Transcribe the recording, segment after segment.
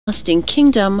everlasting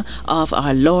kingdom of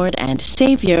our Lord and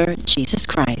Savior, Jesus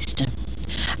Christ.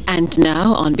 And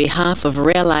now, on behalf of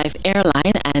Real Life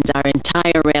Airline and our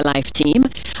entire Real Life team,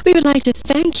 we would like to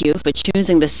thank you for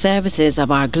choosing the services of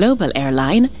our global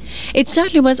airline. It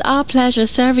certainly was our pleasure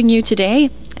serving you today,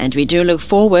 and we do look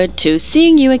forward to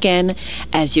seeing you again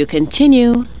as you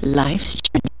continue life's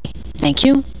journey. Thank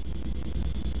you.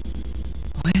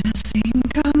 When I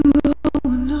think I'm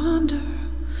going under,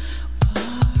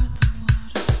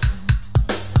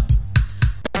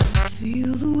 I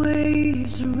feel the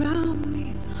waves around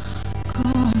me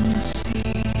calm the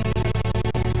sea.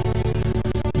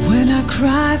 When I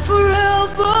cry for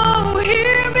help, oh,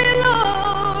 hear me,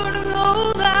 Lord, and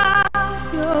hold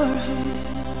out your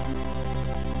hand.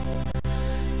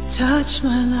 Touch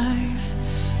my life,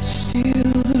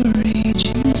 still the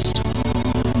raging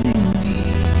storm in me.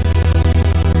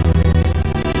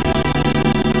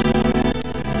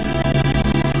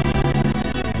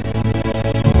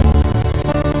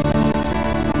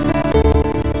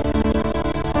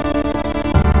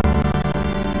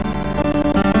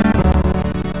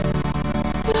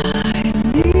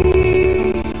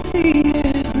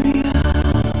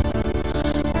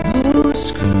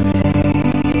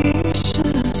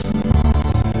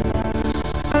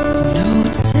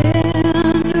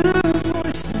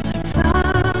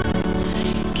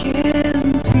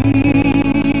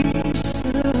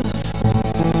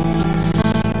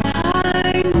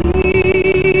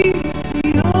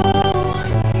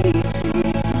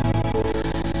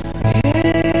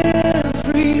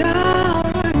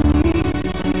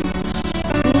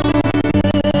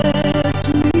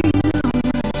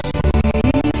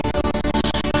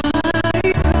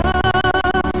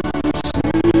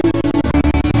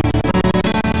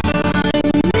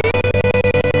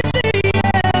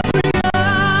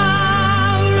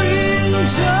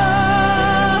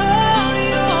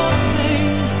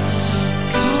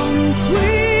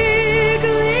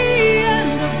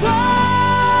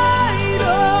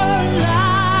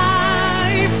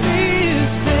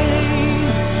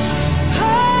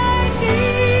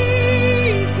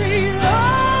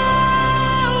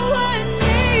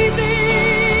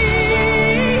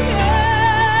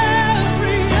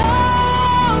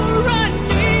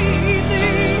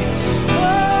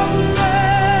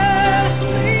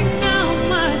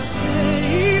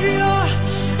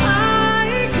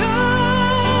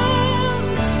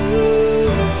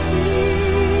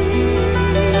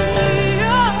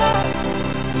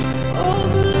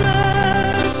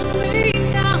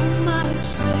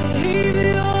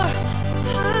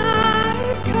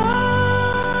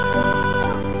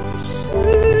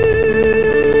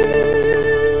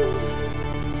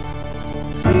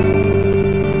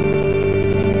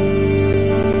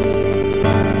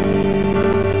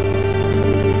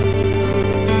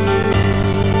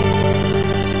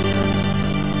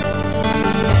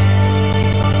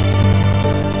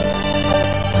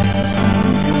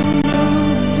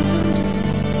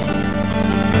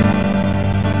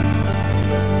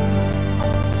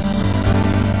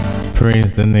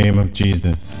 Praise the name of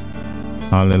Jesus.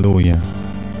 Hallelujah.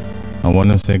 I want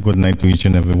to say good night to each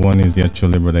and every one. Is your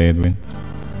truly Brother Edwin.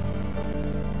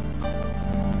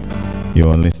 You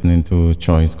are listening to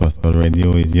Choice Gospel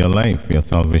Radio. Is your life. Your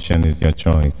salvation is your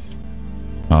choice.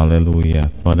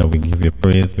 Hallelujah. Father, we give you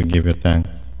praise. We give you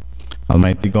thanks.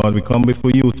 Almighty God, we come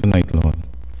before you tonight, Lord.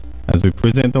 As we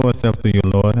present ourselves to you,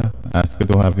 Lord, ask you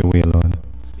to have your way, Lord.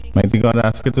 Mighty God, I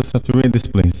ask you to saturate this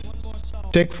place.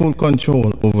 Take full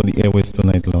control over the airways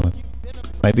tonight, Lord.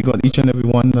 Mighty God, each and every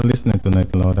one that listening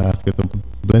tonight, Lord, I ask you to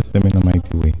bless them in a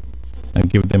mighty way and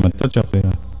give them a touch of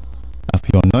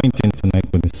your anointing tonight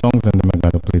with the songs and them I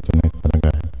got to play tonight, Father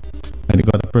God. Mighty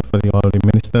God, I pray for all the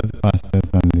ministers, the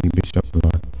pastors, and the bishop,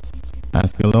 Lord. I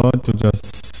ask you, Lord, to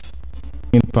just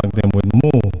impact them with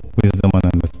more wisdom and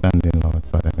understanding, Lord,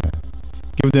 Father God.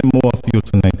 Give them more of you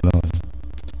tonight, Lord.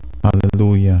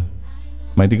 Hallelujah.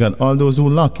 Mighty God, all those who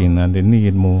lock in and they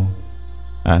need more,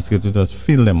 I ask you to just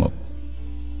fill them up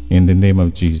in the name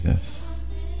of Jesus.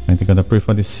 Mighty God, I pray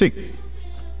for the sick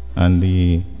and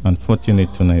the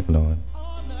unfortunate tonight, Lord.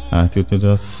 I ask you to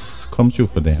just come through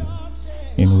for them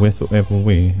in whatsoever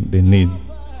way they need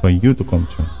for you to come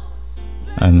through.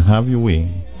 And have your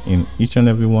way in each and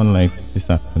every one life this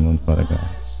afternoon, Father God.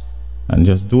 And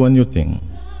just do a new thing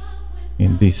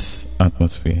in this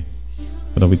atmosphere.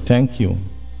 Father, we thank you.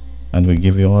 And we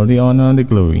give you all the honor and the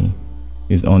glory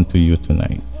is unto you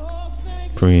tonight.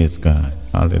 Praise God.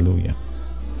 Hallelujah.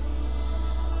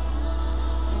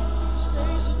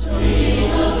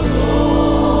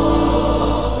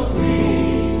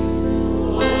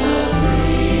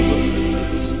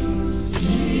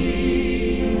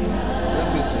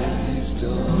 Everything is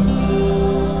done.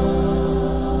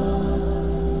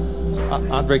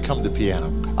 Andre, come to the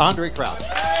piano. Andre Crouch.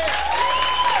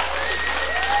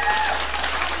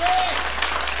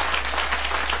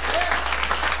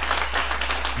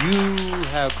 You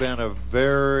have been a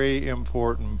very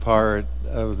important part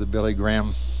of the Billy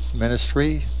Graham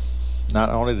ministry. Not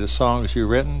only the songs you've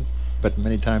written, but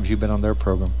many times you've been on their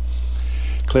program.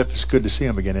 Cliff, it's good to see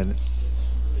him again, isn't it?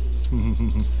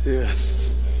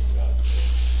 Yes.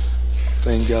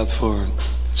 Thank God for it.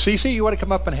 Cece, you want to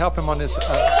come up and help him on this?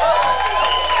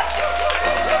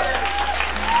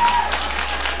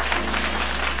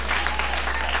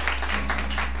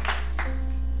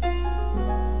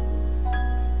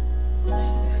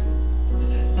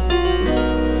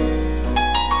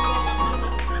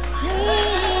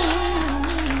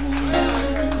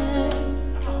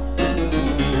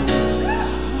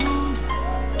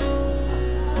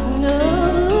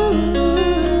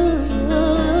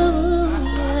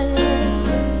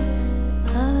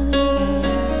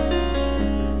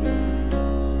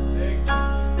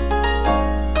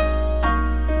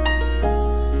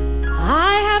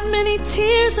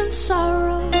 Tears and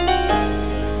sorrow,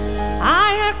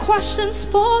 I had questions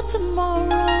for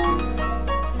tomorrow.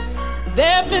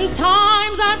 There've been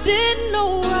times I didn't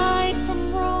know right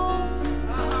from wrong,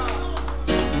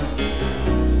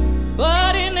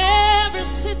 but in every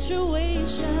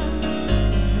situation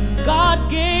God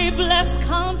gave blessed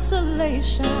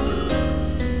consolation,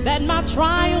 that my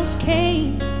trials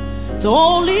came to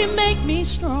only make me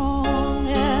strong.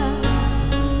 Yeah.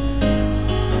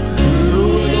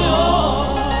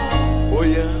 Oh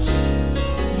yes.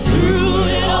 Through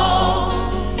it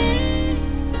all,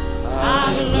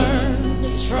 I've learned to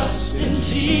trust in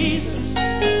Jesus.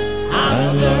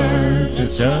 I've learned to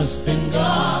trust in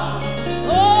God.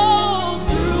 Oh,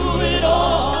 through it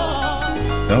all,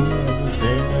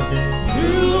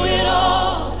 through it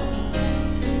all,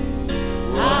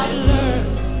 I've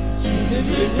learned to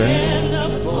depend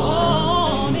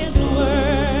upon His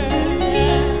word.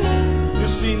 You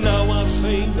see, now I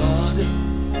thank God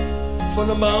for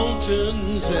the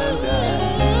mountains, and I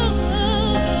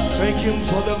thank Him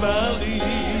for the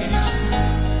valleys,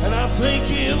 and I thank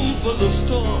Him for the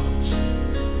storms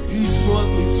He's brought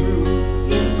me through.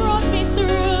 He's brought me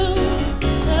through.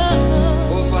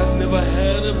 For if I'd never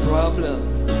had a problem,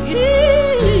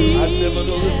 I'd never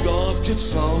know that God could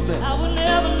solve them. I would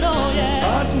never know, yeah.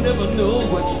 I'd never know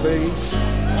what faith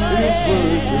in His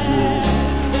word could do.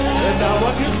 And now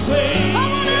I can say,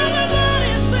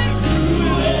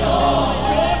 through it all,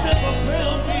 God never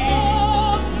failed me.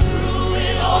 Through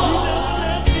it all, He never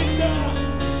let me down.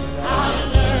 I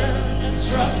learned to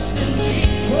trust in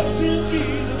Jesus. Trust in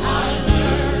Jesus. I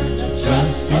learned to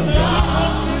trust in God.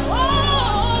 Oh,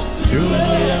 through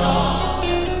it all,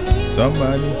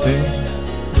 Somebody say,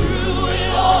 through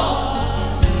it all,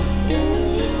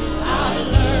 I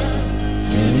learned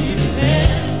to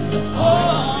depend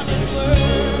upon His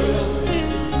word.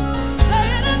 Say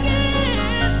it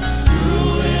again.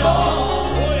 Through it all,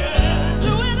 Oh yeah.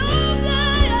 through it all,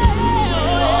 yeah.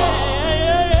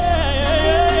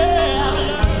 I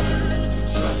learned to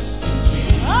trust in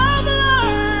Jesus. I've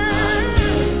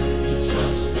learned to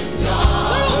trust in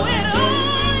God. Through it all,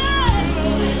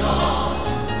 through it all,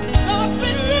 God's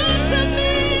been good to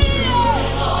me.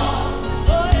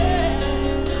 Oh yeah,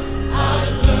 I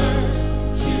learned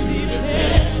to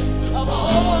depend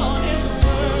upon His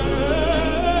word.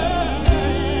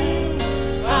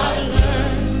 I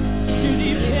learned to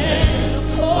depend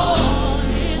upon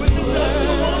His When the word.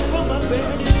 doctor walked from my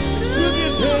bed and shook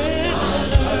his head, I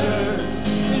learned To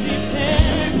to depend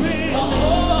depend upon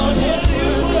upon His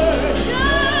His word.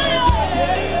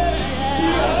 yeah.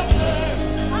 See, I've learned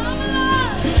I've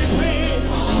learned to depend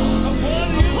upon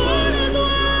His word. His word.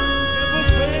 Never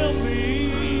failed me.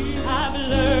 I've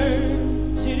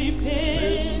learned to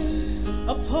depend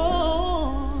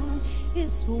upon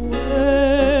His word.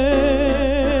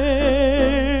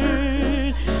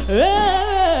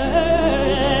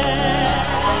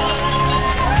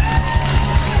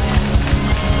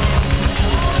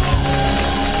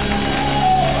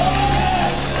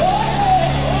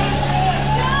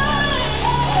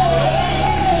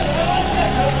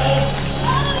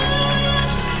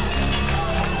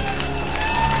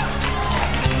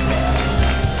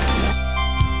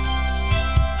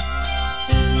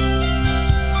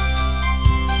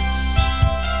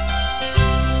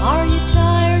 Are you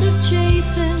tired of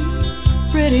chasing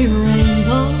pretty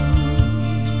rainbows?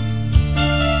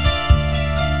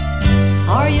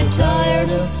 Are you tired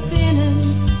of spinning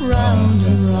round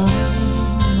and round?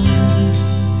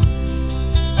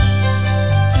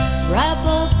 Wrap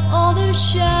up all the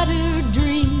shattered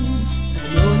dreams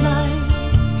of your life,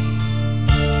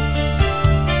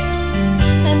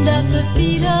 and at the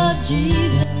feet of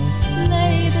Jesus,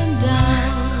 lay them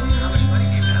down.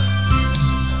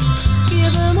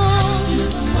 Give them all,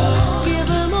 give them all, give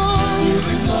them all, give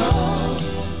them all,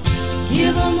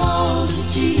 give them all to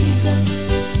Jesus.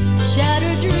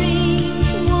 Shattered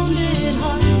dreams, wounded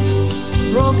hearts,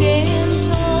 broken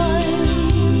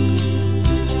toys.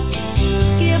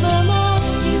 Give them all,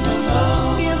 give them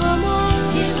all, give them all,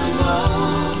 give them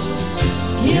all,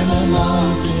 give them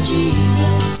all to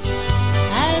Jesus,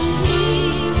 and He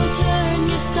will turn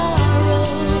your sorrow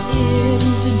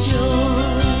into joy.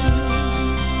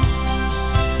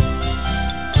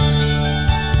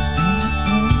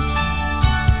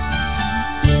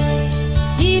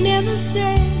 He never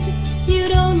said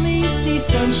you'd only see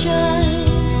sunshine.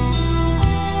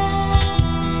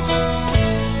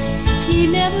 He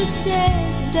never said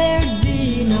there'd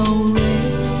be no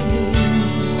rain.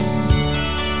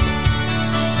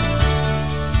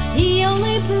 He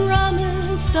only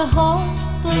promised a heart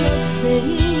full of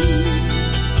singing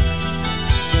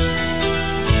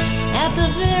at the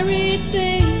very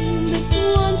thing that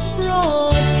once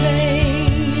brought pain.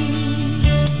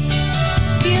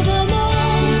 Give them all,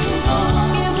 give them all,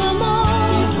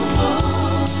 give them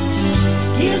all,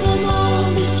 give them all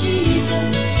to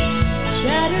Jesus.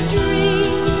 Shattered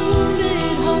dreams,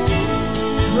 wounded hearts,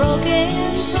 broken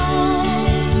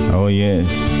tongues. Oh, yes.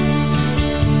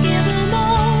 Give them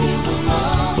all, give them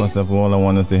all, First of all, I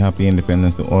want to say happy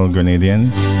independence to all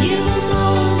Grenadians. give them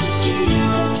all to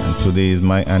Jesus. And today is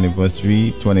my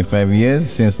anniversary, 25 years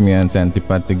since me and Tanti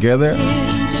Pat together.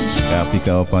 Into joy. I pick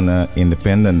her up on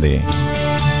Independence Day.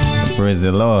 Praise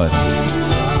the Lord. Give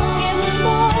them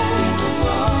all,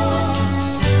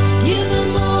 give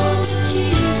them all to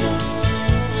Jesus.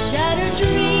 Shattered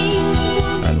dreams,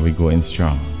 wounded And we going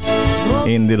strong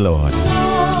in the Lord. toys.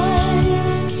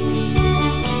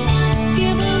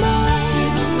 Give them all,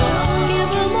 give them all, give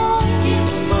them all, give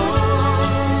them all,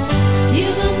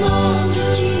 give them all to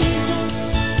Jesus,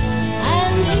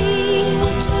 and He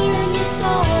will turn your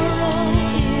sorrow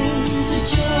into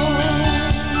joy.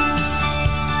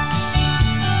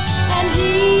 And He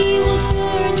will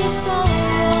turn your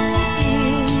sorrow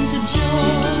into joy.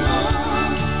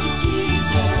 To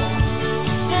Jesus.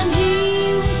 And He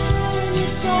will turn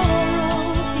your sorrow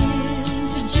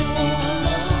into joy.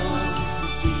 To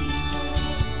Jesus.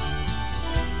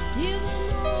 Give them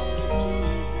all to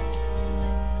Jesus.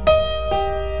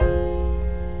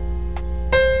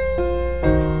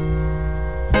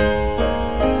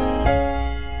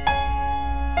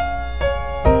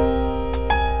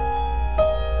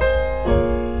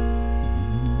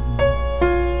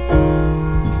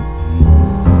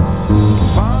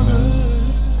 Father,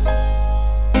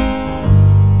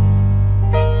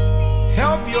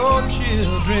 help your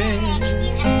children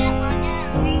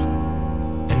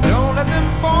and don't let them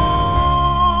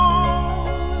fall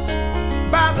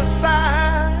by the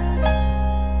side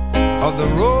of the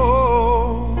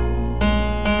road.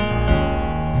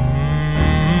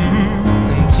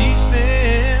 And teach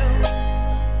them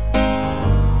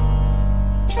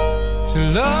to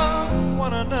love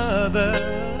one another,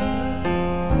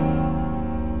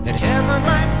 that heaven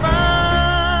might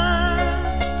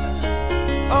find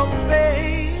a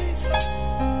place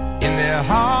in their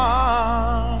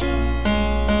hearts.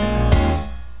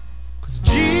 'Cause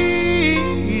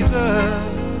Jesus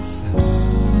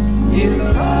is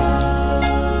love.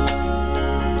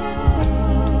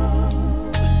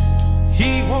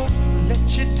 He won't let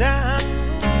you down,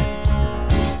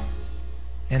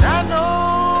 and I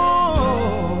know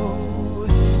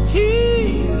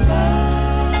He's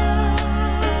mine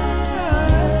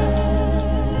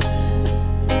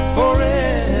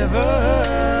forever.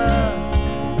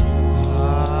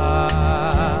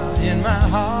 In my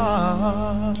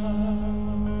heart,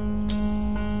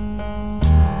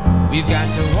 we've got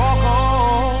to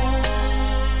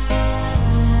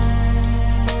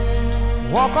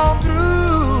walk on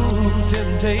through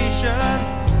temptation,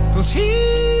 'cause He's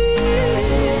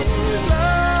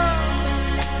love,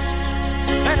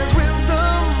 and His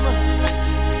wisdom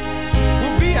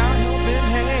will be our helping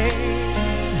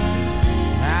hand.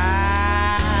 I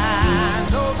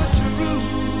know the truth,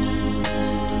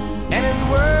 and His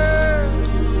word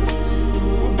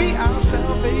will be our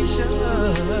salvation.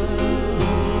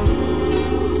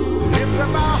 Lift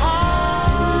up our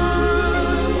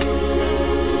hearts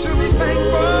to be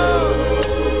thankful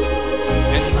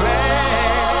and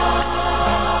glad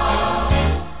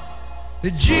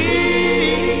that Jesus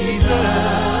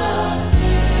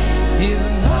is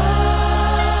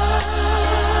love.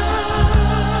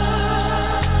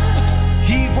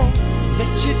 He won't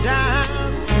let you down,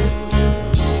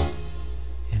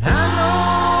 and I know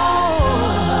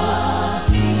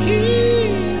He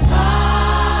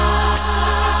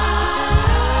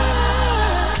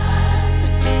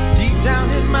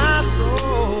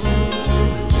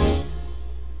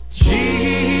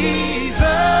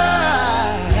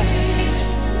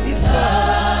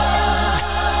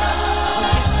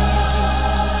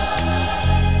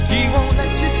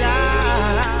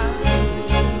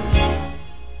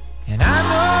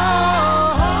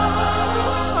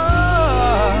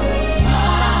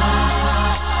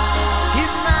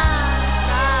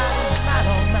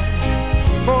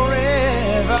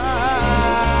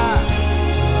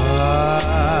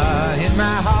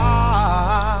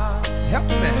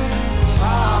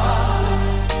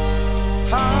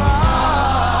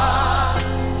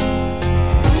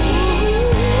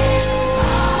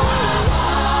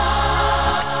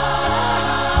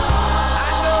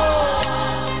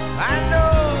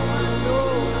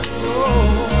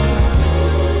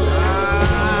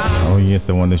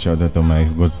just want to shout out to my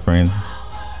good friend,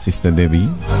 Sister Debbie.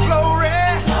 Glory,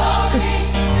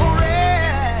 forever.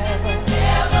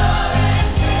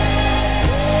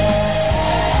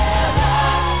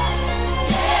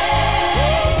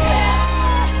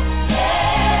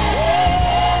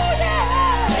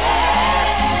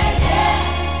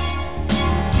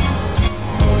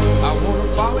 I want to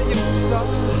follow your star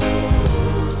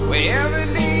wherever it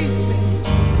leads me.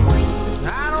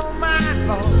 I don't mind,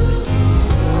 Lord.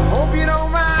 I hope you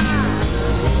don't mind.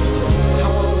 I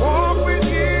want to walk with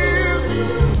you,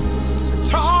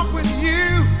 talk with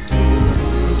you,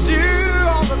 do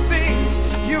all the things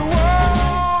you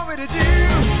want me to do.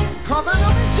 'Cause I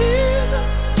know that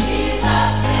Jesus is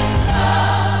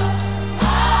love.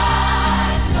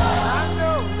 I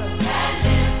know that.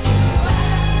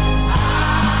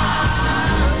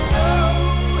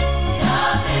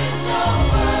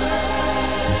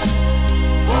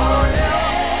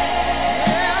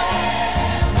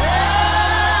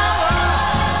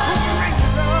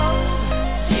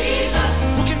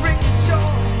 Who can bring you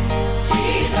joy?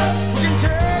 Who can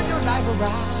turn your life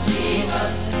around?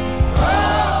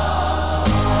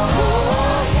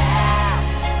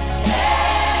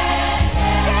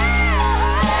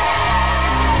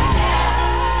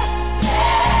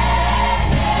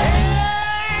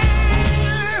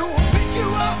 Who will pick you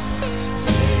up?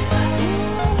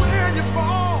 Ooh, when you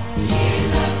fall.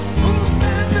 Who'll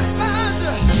stand beside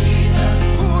you?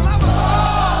 Who'll love us all?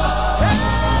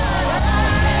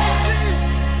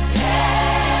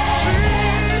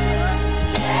 Jesus.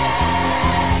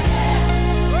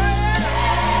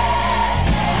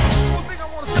 One thing I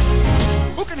want to say.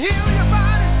 Who can heal your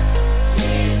body?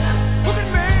 Who can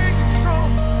make it strong?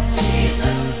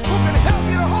 Who can help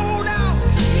you to hold out?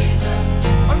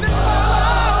 A little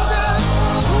longer.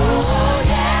 Oh,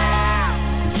 yeah.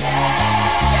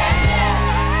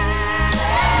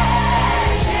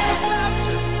 Jesus loves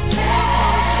you. Jesus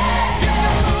wants you. If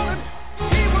you call him,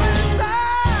 he will answer.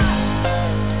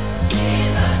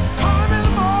 Call him in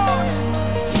the morning.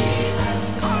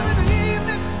 Call him in the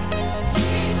evening.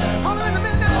 Call him in the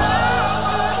midnight hour.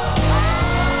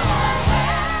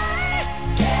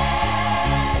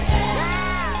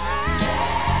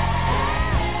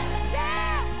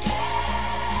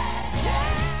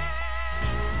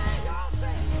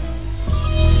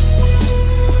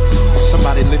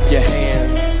 Somebody lift your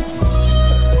hands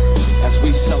as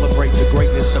we celebrate the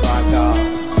greatness of our God.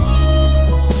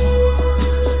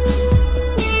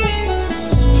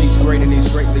 He's great and he's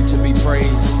greatly to be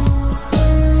praised.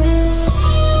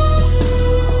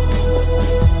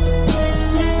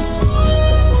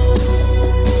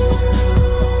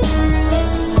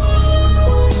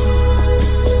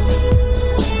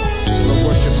 There's a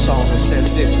worship song that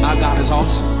says this: our God is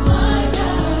awesome.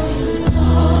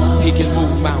 He can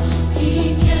move mountains.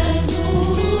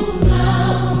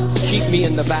 Keep me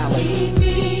in the valley.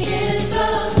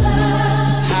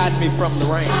 Hide me from the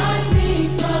rain.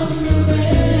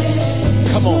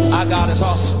 Come on, our God is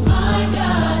awesome.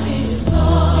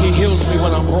 He heals me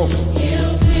when I'm broken.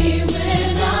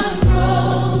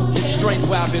 Strength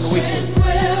where I've been weak.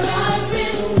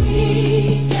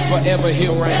 Forever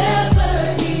he'll reign.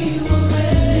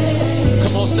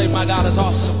 Come on, say my God is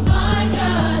awesome.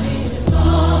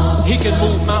 He can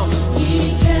move mountains.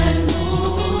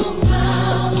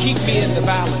 Keep me in the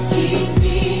valley.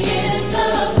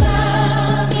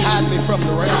 Hide me from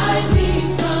the rain.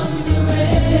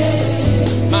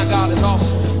 My God is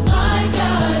awesome.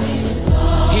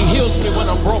 He heals me when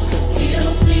I'm broken.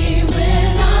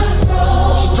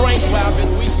 Strength where I've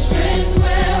been weak.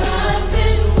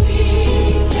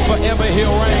 Forever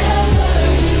he'll reign.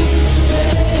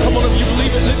 Come on, if you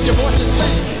believe it, lift your voice and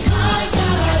sing.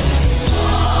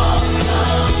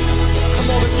 Come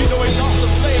on, if you know he's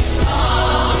awesome, say it.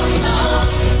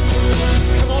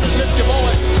 Come on and lift your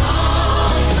voice.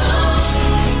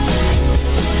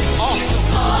 Awesome.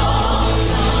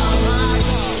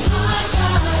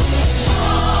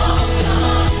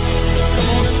 Come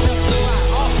on and testify.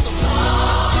 Awesome.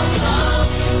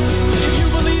 If you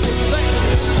believe it, say it.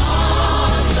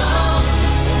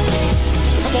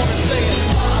 Come on and say it.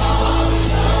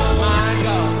 My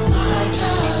God.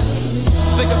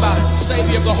 Think about it.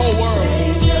 Savior of the whole world.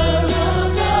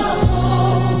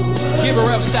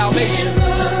 Giver of salvation.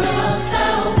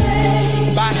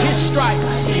 By his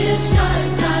stripes,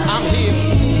 I'm healed.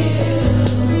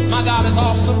 My God is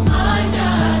awesome.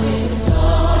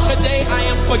 Today I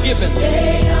am forgiven.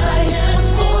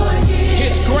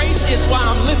 His grace is why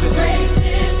I'm living.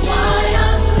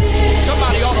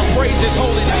 Somebody ought to praise his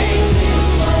holy name.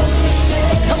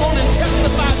 Come on and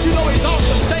testify. You know he's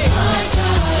awesome. Say it.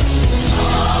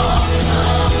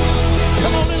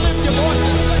 Come on and lift your voice.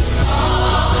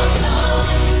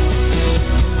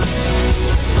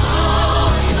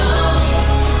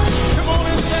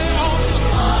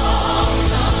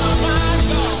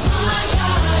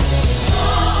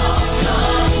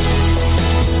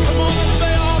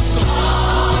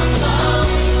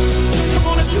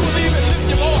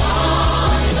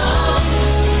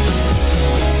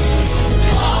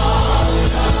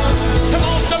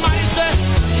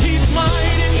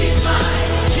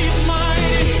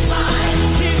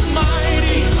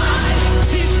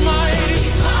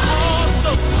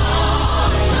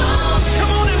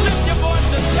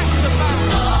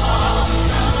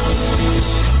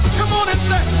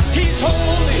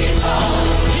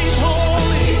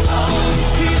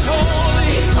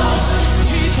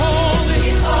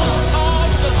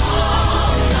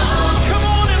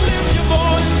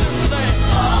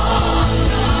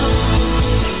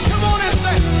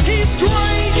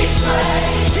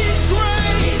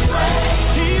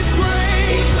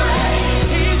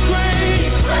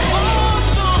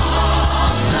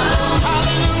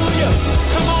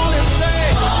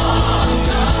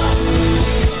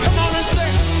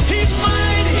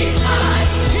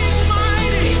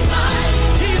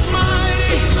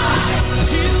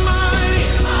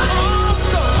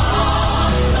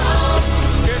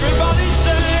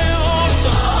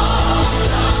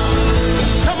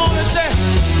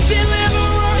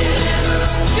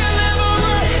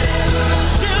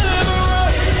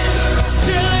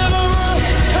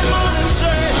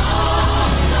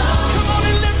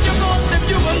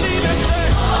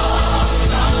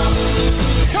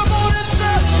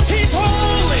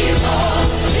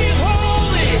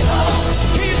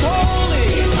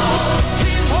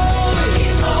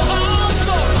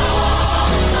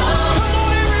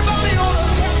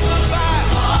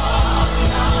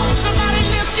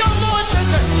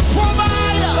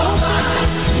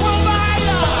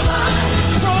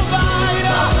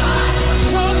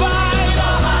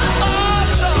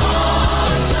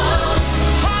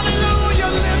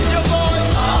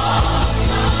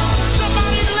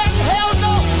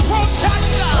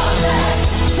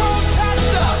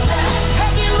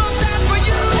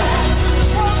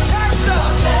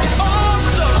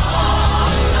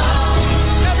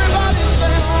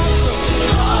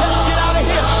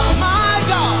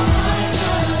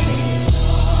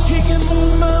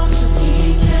 move mountains.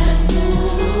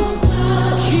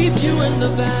 Keep you in the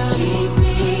valley.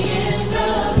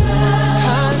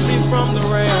 Hide me from the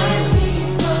rain.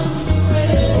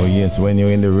 Oh yes, when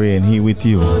you're in the rain, He with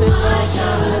you.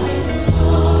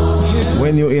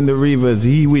 When you're in the rivers,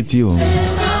 He with you.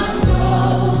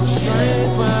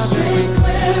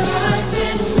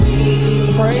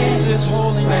 Praise His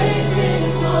holy name.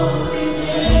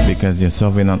 Because you're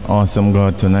serving an awesome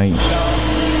God tonight.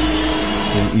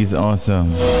 He is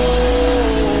awesome.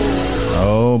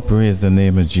 Oh, praise the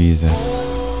name of Jesus.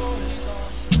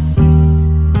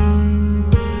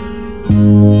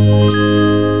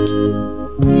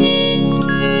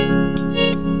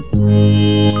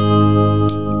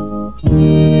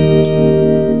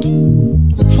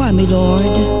 Why, me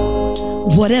Lord,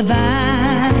 what have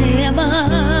I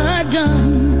ever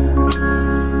done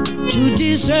to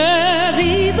deserve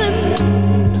even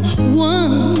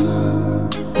one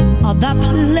of the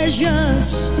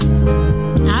pleasures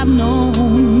I've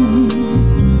known?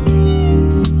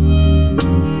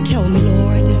 Tell me,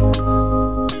 Lord,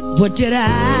 what did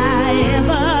I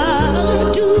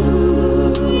ever do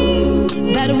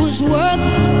that was worth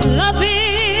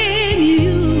loving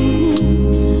you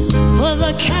for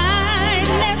the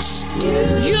kindness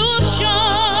you've shown?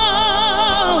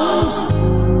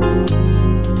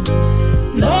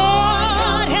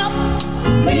 Lord, help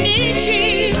me,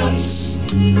 Jesus.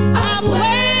 I've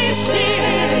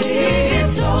wasted it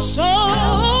so.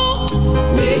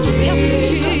 Help me,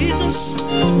 Jesus.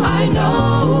 I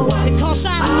know because I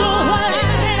know what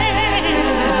I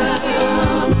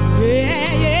am.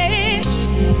 Yes.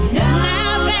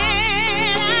 Now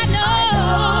that I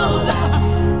know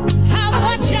how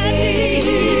much I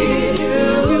need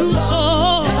you so,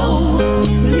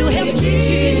 will you help me,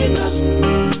 Jesus?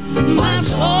 My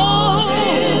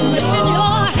soul's in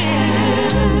your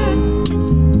hand.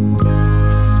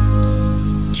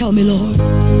 Tell me, Lord,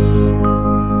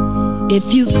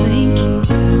 if you think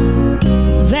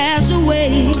there's a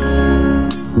way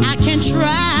I can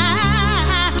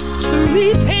try to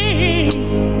repay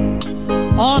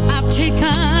all I've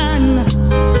taken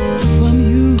from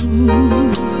you.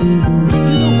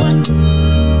 You know what?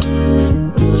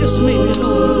 Just maybe,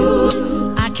 Lord,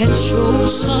 I can show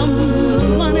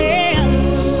someone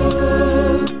else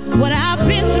what I've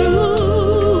been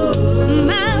through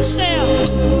myself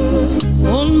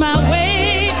on my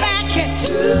way back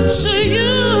to you.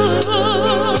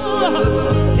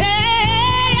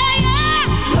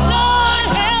 Lord,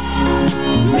 help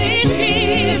me,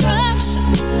 Jesus.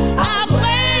 I've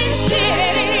wasted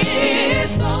it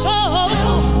so.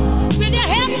 Will you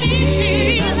help me,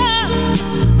 Jesus?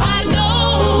 I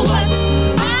know what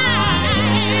I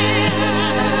am.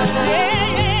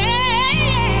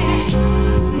 Yes.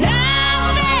 Now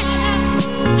that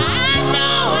I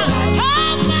know how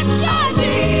much I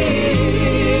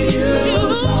need you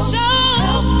so,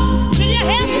 will you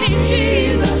help me,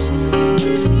 Jesus?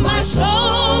 My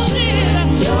soul's in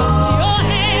your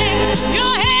hand,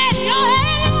 your hand, your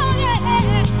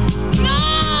hand,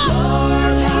 Lord,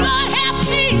 Lord, help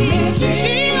me,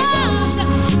 Jesus.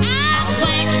 I've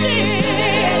wasted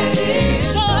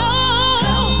so.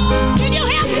 Can you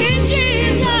help me,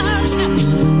 Jesus?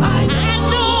 I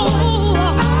know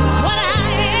what I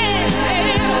am.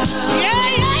 Yeah,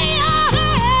 yeah, yeah.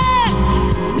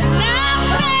 Now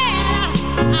that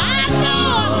I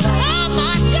know how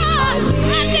much I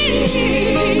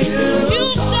need you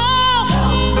so,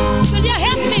 will you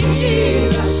help me,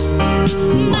 Jesus?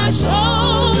 My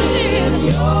soul's in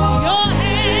your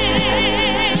hand.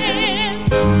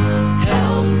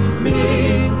 Help me,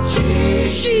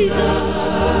 Jesus.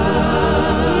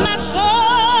 My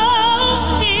soul's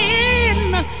in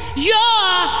your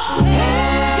hand.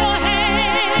 Your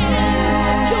hand.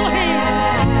 Your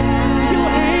hand. Your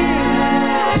hand.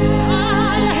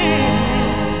 Ah, your hand.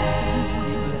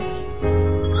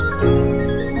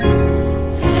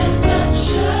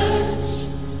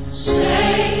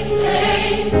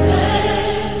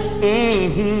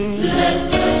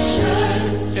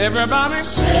 Everybody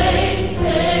say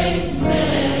amen.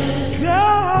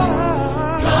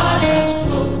 God has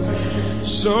spoken.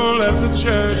 So let the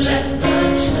church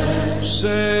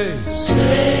say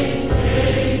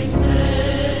amen.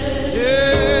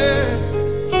 Yeah.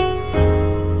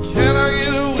 Can I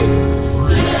get a witness?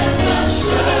 Let the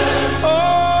church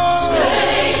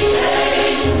say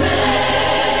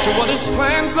amen. To what his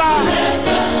plans are. Let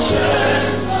the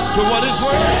church to what his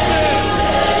word says.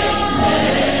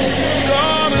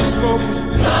 God has spoken.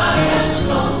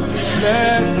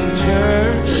 Let the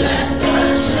church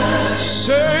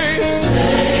say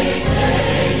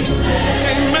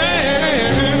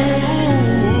amen.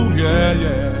 Ooh, yeah,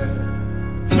 yeah.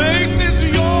 Make this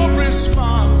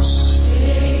response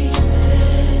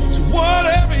to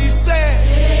whatever he said.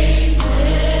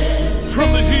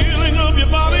 From the healing of your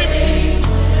body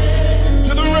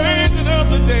to the raising of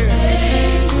the dead.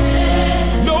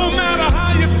 No matter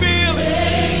how you're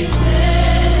feeling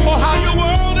or how your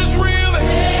world is reeling,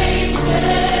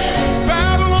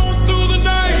 battle on through the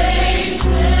night,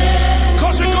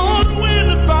 'cause you're gonna win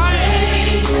the fight.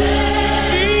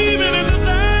 Even in the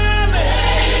valley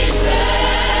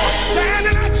or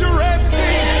standing at your Red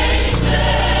Sea,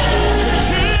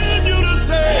 continue to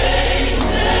say,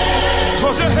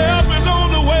 'cause your help is on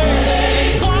the way.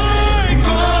 Why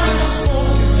God has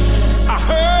spoken, I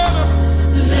heard him.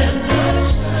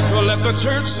 So let the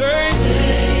church say,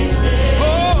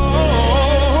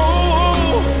 oh,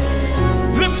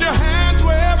 lift your hands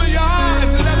wherever you are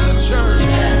and let the church.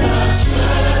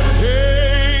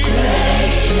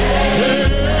 Amen.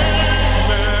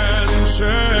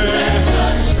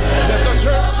 Let the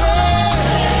church say,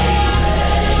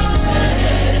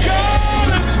 God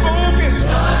has spoken.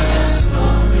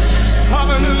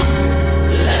 Hallelujah.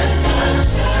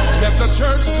 Let the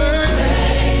church say,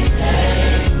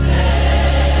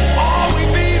 all we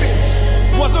needed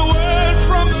was a word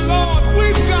from the Lord.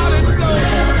 We've got it, so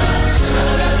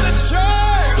let the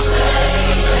church.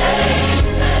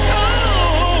 Oh,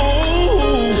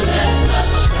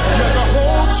 let the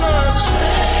whole church.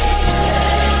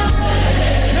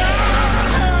 God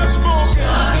has spoken.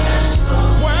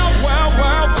 Well,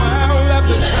 let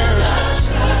the church.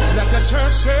 Let the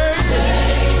church say.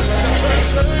 Let the church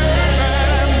say.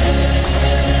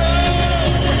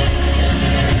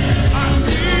 I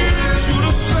need you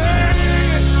to say,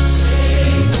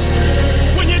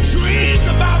 when your dream's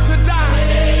about to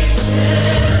die,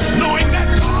 knowing that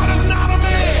God is not a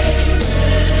man,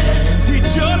 he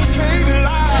just can't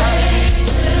lie.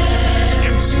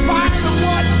 In spite of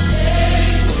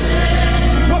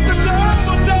what the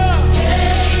devil does,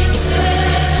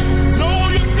 know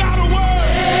you got a word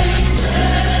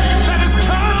that has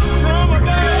come from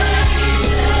above.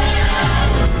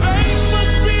 Faith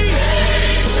must be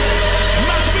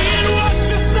in what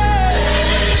you say.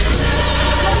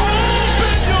 So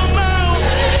open your mouth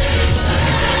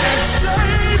and say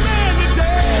amen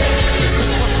today.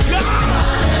 'Cause God,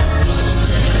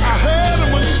 I heard him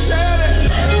when he said it.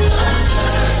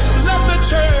 So let the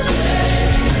church.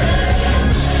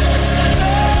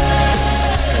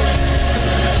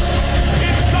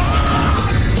 If God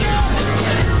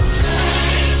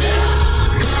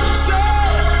said,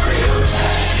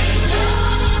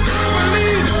 I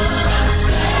believe it.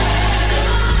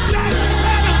 That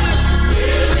settles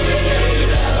it.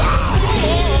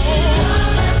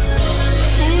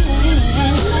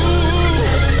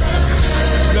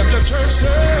 Let the church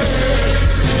say.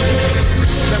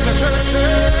 Let the church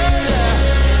say.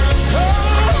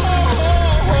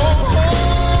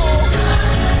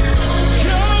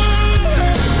 God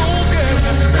has spoken.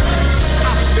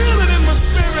 I feel it in my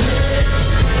spirit.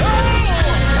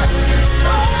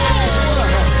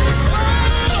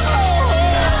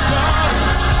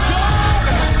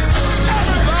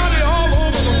 Everybody all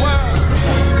over the world.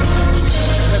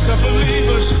 Let the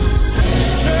believers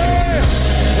say,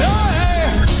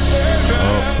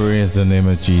 Oh, praise the name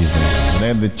of Jesus.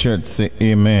 Let the church say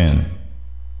amen.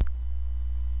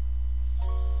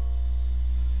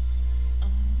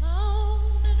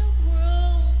 Alone in a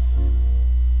room,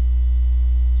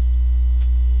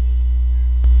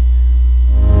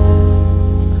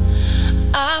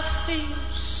 I feel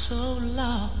so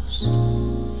lost,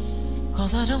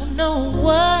 'cause I don't know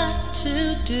what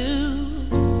to do.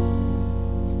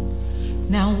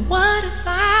 Now what if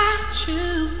I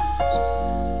choose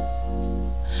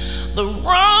the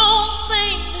wrong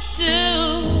thing to do?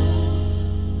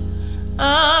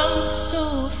 I'm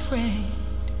so afraid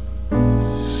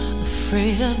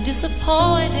of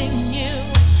disappointing you.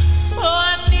 So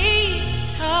I need to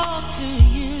talk to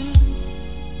you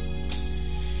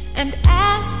and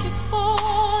ask you for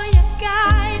your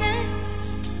guidance,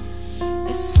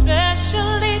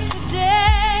 especially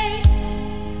today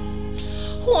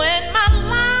when my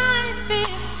life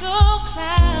is so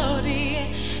cloudy.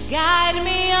 Guide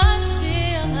me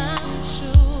until I'm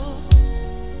sure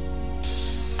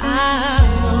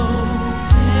I'll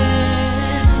open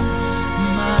up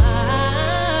my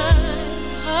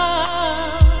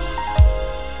heart.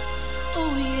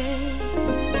 Oh yeah.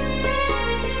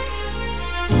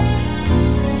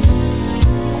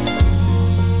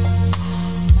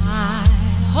 My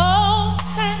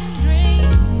hopes and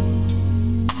dreams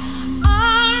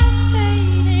are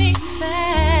fading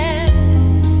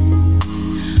fast.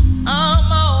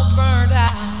 I'm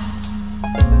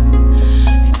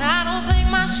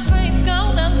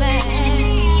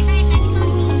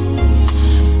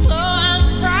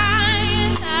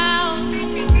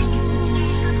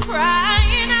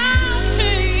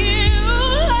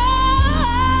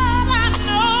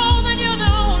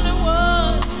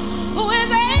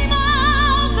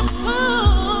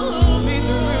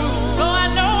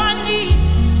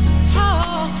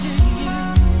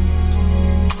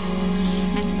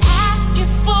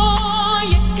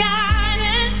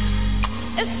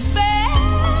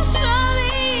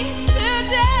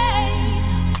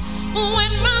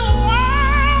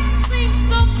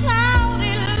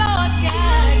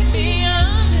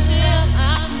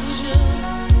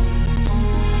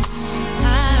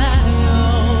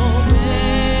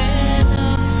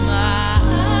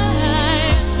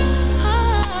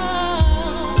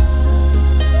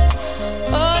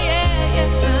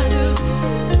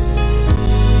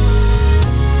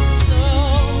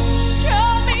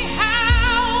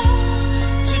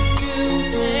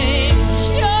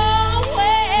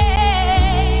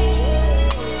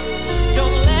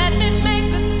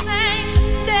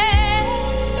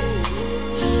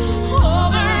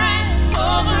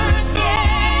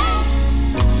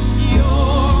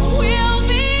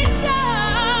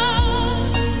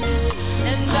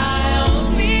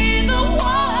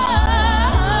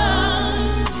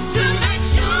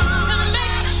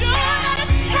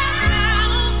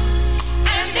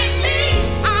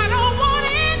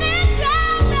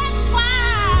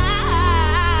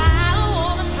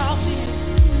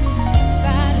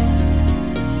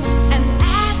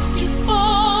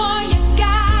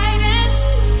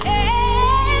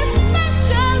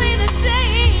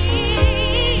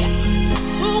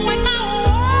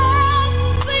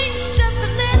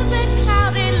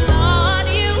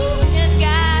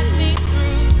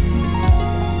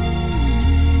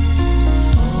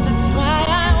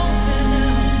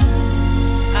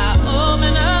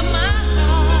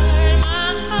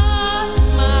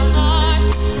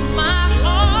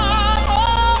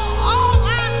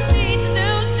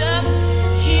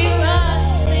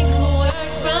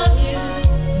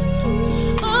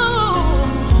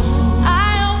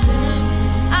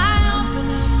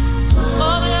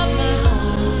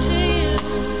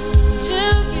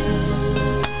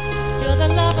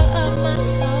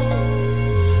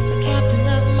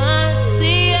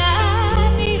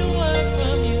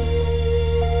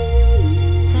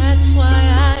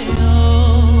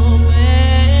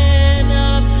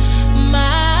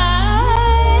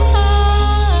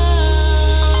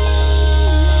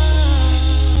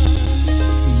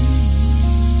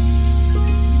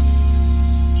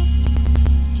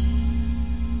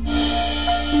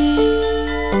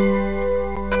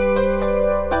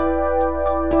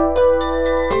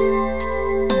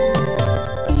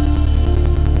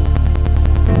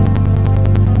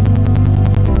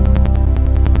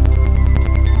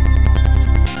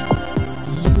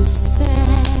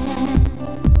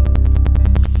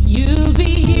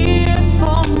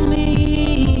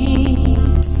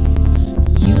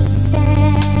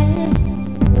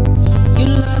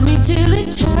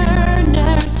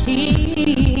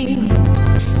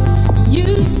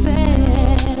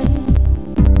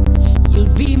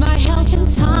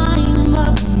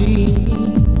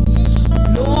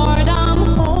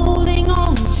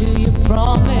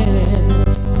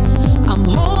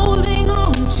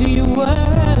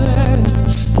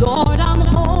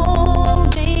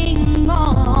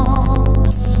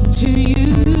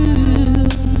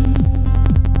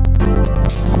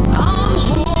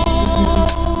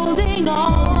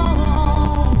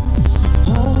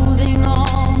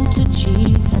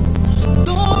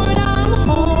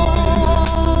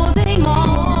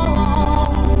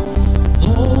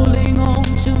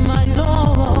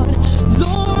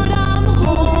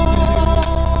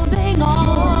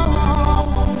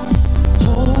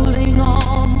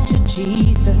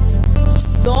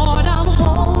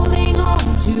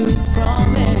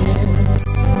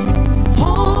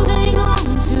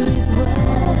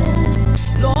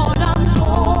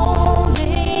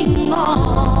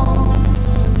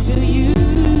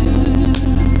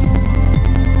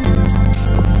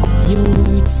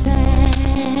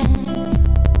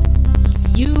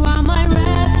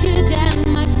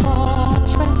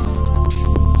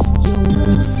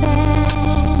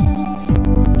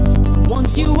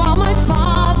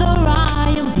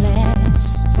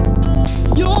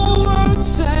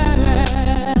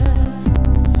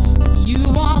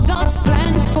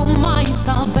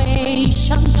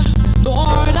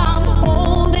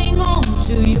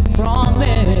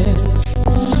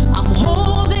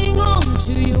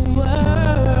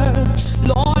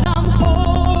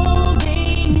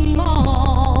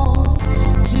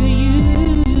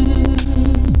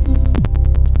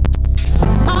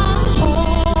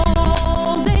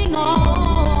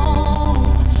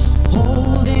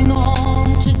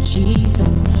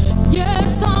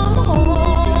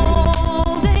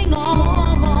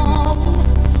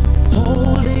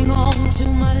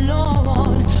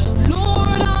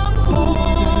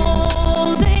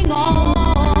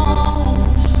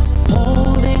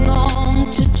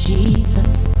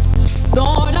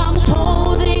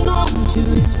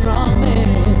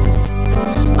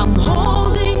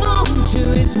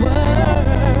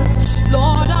words.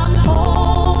 Lord, I'm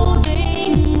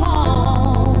holding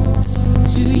on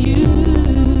to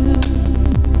you.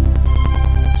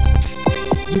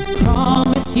 You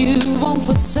promise you won't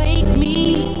forsake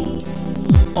me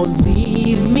or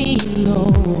leave me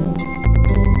alone.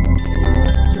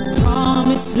 You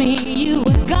promise me you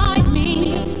would guide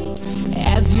me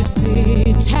as you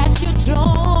sit at your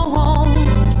throne.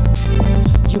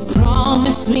 You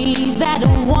promise me that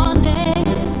one day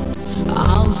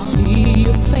I'll see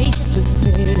you face to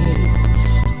face.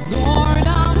 Lord,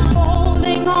 I'm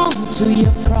holding on to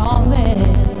your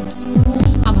promise.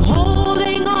 I'm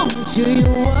holding on to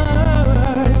your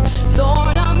words.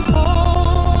 Lord, I'm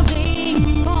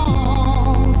holding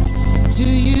on to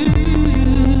you.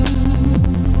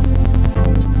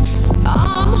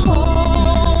 I'm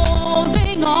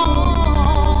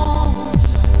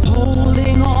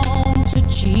holding on to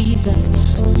Jesus.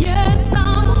 Yes,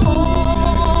 I'm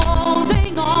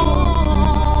holding on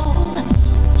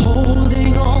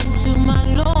to my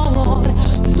Lord.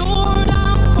 Lord,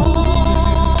 I'm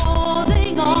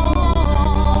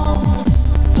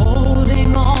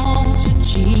holding on to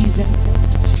Jesus.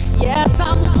 Yes,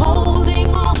 I'm holding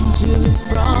on to his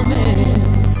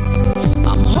promise.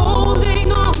 I'm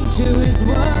holding on to his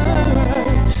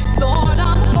words. Lord,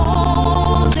 I'm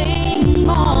holding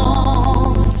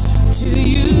on to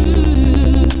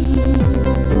you.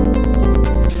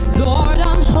 Lord,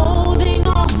 I'm holding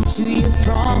on to your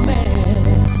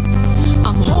promise.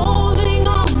 I'm holding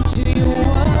on to your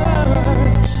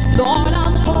words. Lord,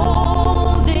 I'm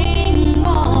holding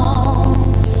on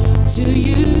to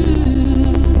you.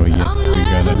 Oh yes, I'm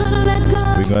never gonna let go.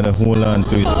 we gotta hold on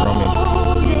to his promise.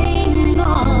 Holding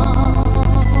on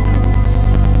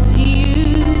to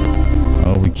you.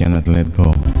 Oh, we cannot let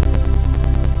go.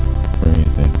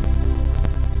 Praise him.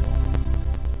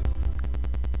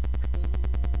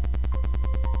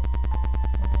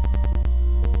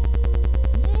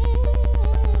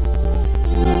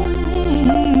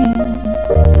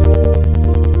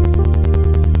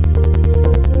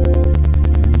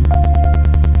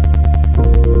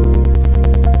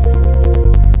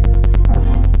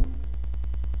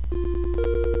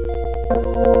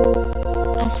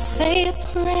 I say a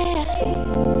prayer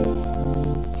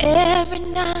every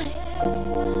night.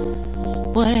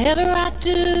 Whatever I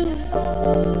do,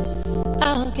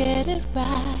 I'll get it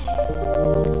right.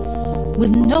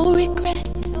 With no regret,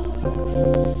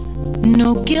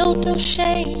 no guilt, no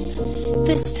shame.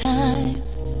 This time,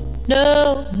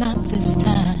 no, not this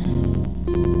time.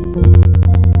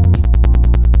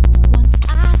 Once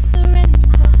I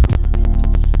surrender,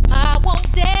 I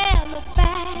won't dare look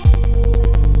back.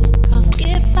 'Cause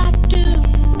if I do,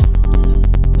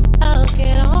 I'll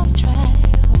get off track.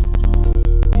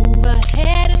 Move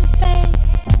ahead in faith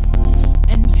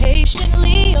and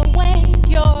patiently await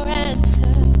your answer.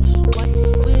 What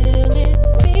will it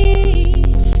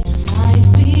be? Sight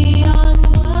beyond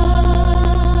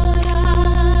what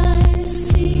I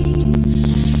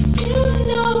see.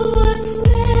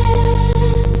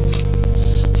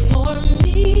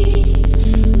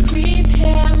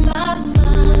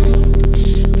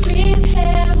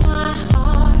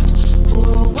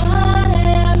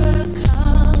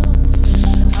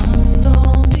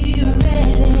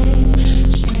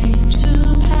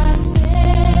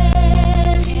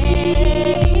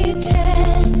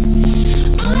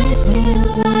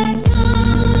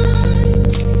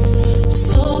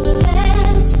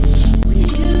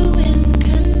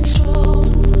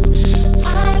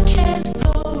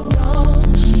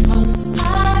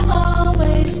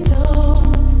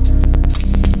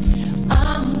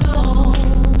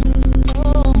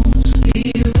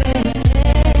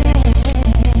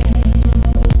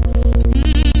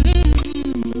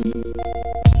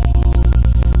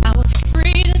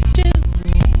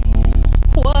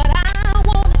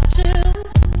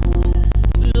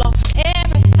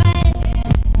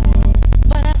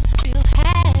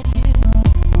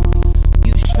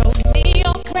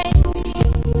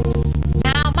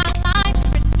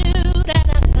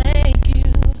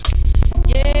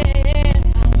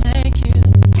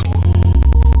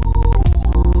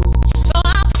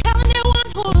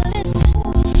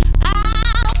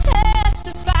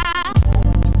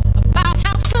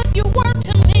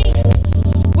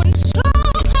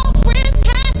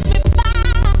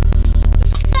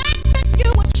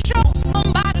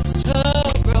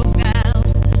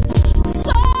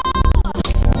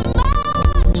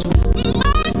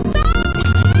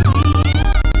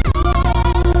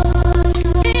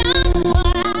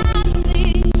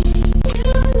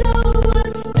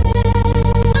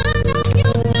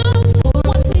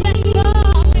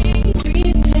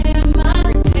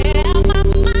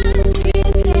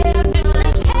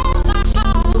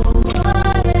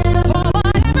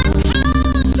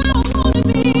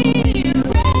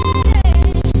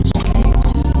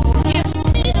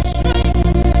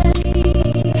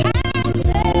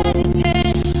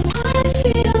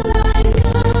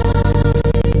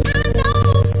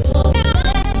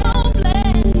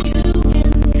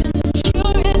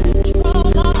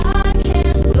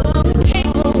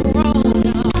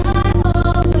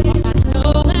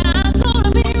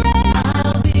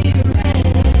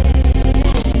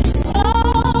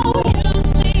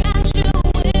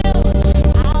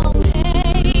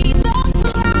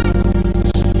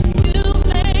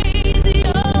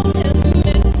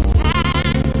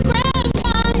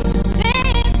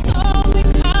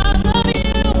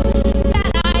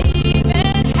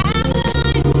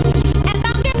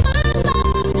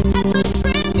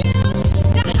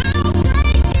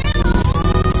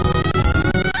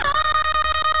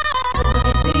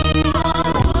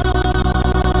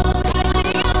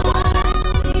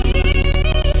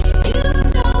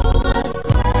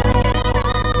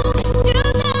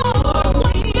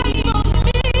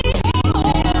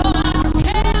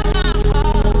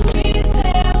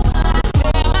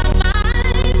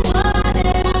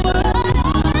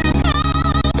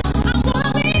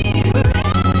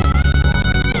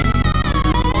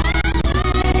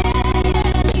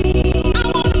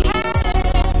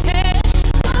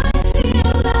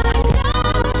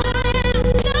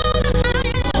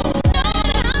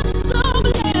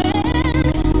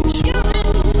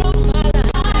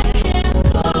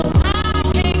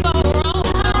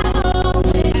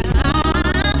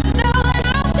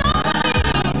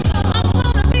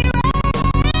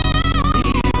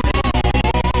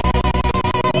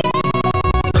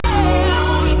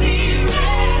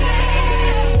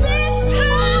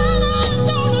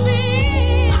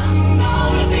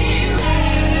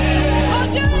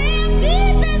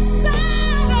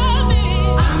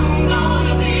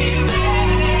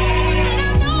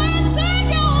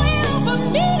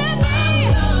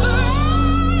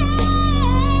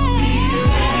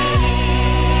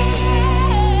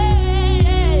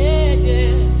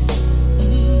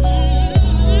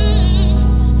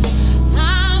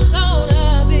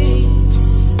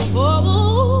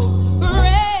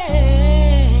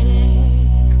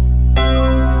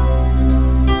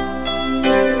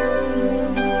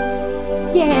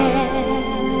 yeah.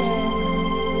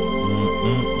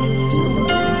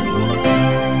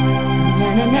 Na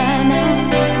na na na,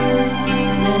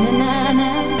 na na na na.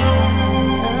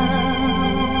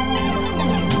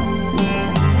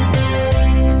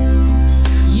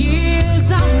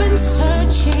 Years I've been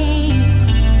searching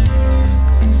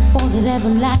for that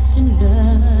everlasting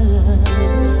love,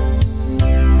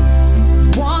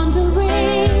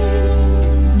 wandering,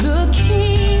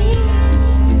 looking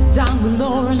down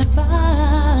below and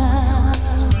above.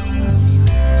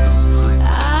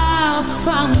 I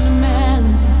found a man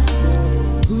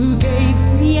who gave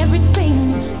me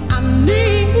everything I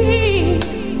need,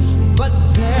 but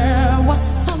there was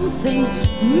something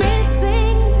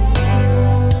missing,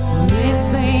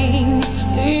 missing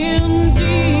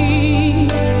indeed.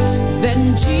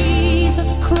 Then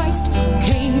Jesus Christ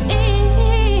came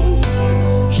in.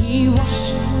 He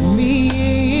washed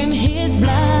me in His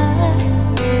blood.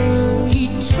 He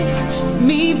took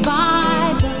me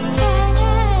by the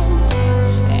hand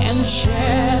and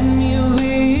shared me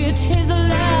with His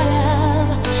love.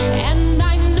 And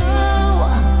I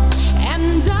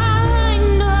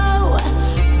know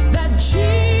that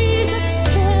Jesus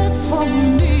cares for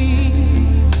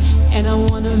me, and I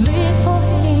want to live for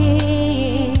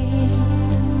Him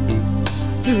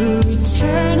through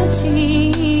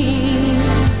eternity,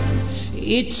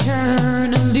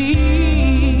 eternally.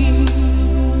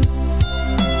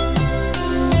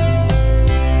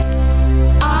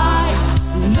 I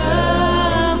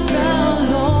love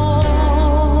the Lord.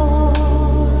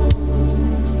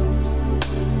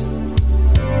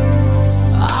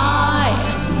 I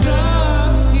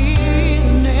love His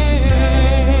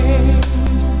name.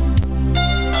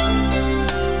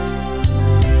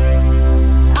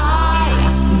 I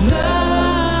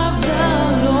love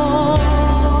the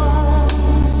Lord.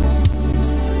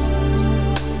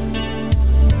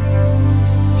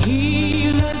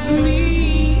 He loves me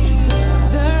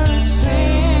the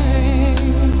same.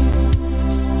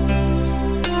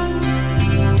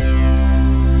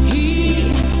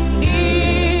 He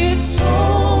is so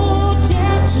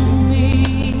dear to me.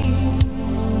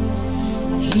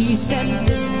 He set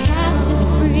this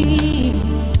captive free,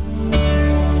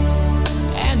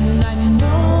 and I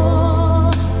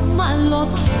know my Lord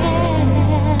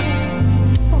cares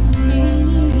for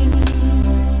me.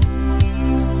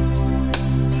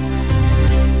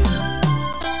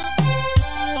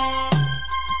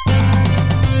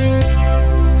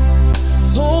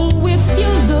 So if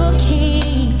you're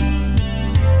looking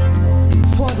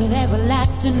for that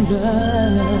everlasting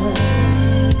love,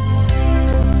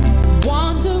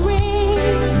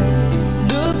 wandering,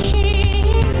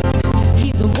 looking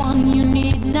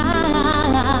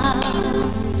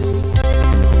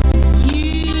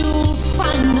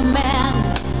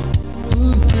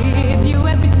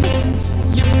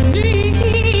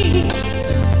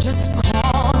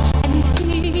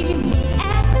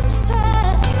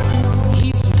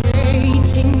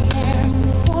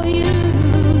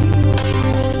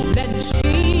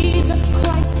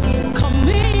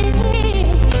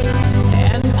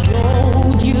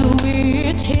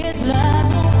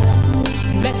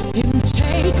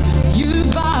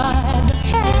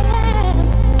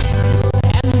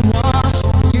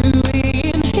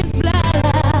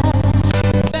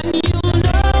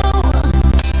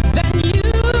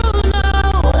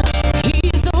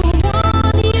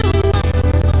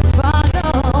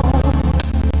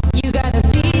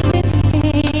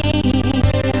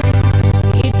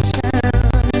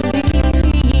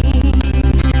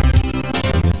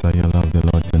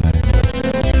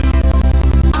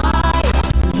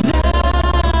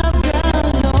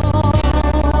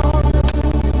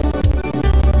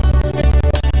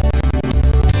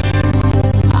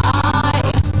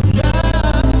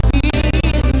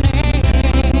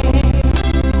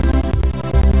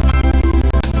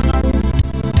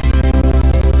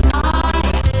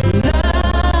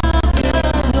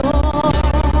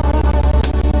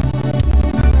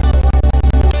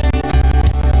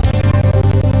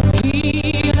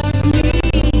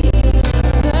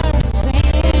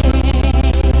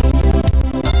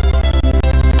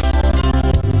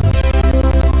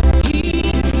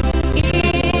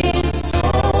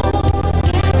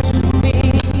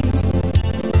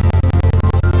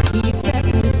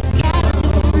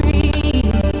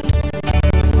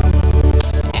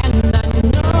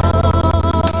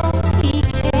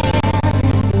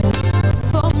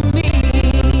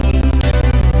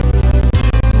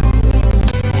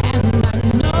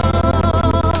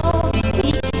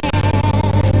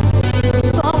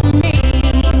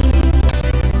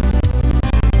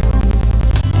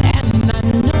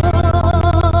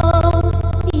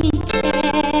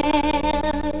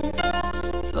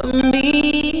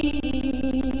me.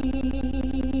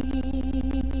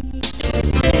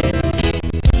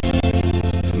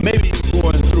 Maybe you're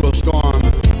going through a storm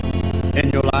in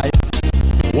your life,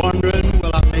 wondering,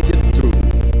 will I make it through?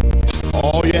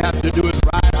 All you have to do is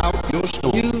ride out your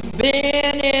storm. You've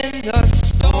been in the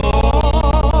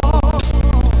storm.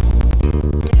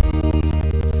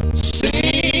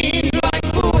 Seems like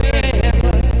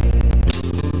forever.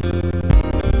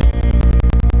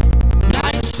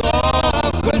 Nights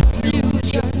of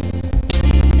confusion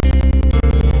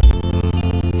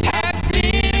have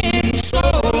been so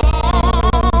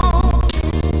long.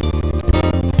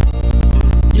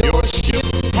 Your ship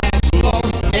has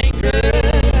lost anchor,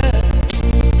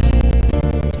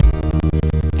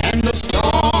 and the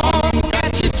storm's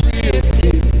got you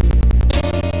drifting.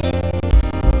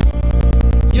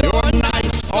 Your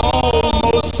night's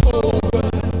almost over.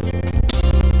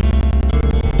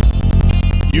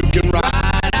 You can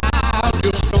ride out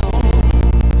your storm.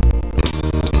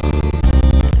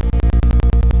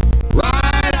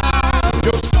 Ride out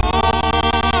your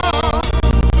storm.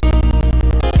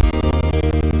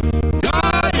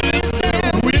 God is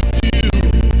there with you.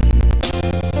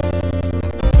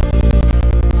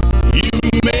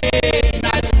 You may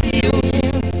not feel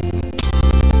him.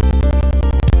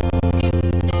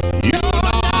 You're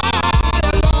not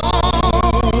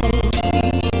alone.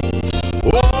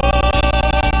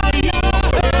 Oh, you're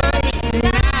hurting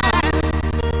now,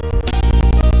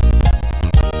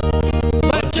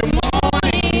 but your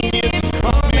morning is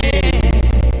coming.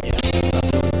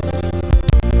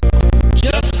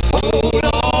 Just hold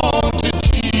on to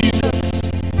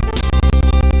Jesus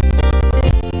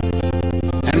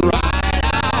and ride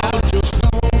out your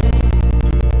storm.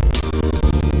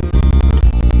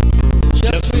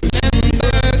 Just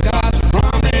remember God's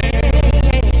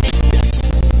promise.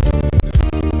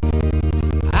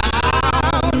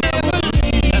 I'll never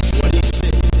leave. That's what he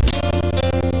said.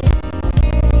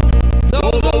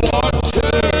 Though the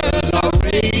waters are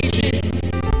raging,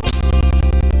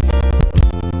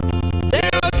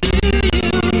 they'll do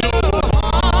you no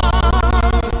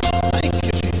harm. Thank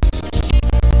you, Jesus.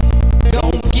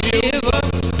 Don't give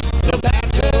up the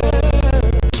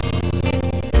battle,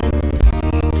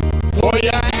 for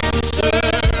your answer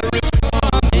is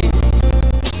coming.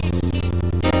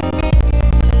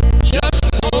 Just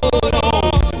hold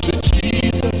on to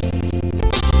Jesus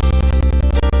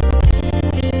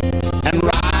and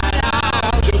ride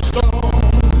out your storm.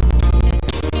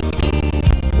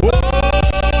 Oh,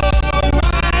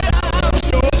 ride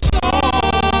out your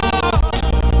storm.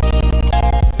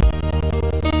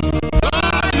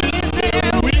 God is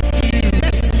there with you.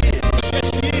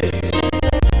 Yes, he is.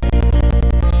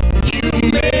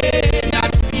 You may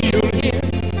not feel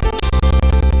him.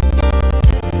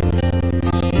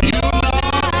 You're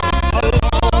not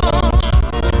alone.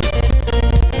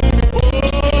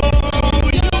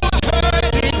 Oh, you're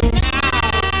hurting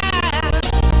now,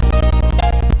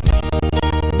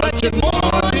 but your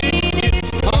morning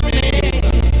is coming.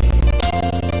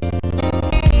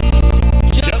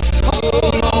 Just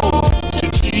hold on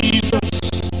to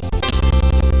Jesus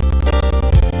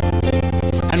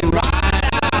and ride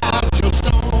out your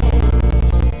storm.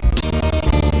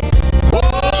 Oh,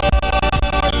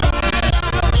 ride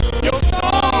out your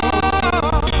storm.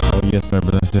 Oh, yes, my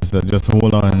brother and sister, just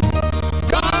hold on.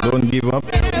 God Don't give up.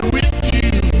 is with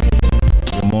you.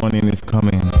 The morning is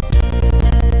coming.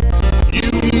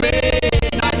 You may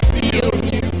not feel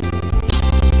him.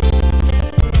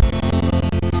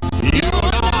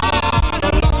 You're not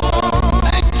alone.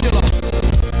 Thank you, Lord.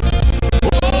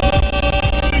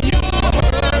 Oh, you're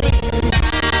hurting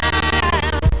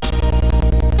now,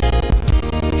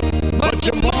 but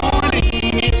your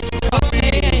morning is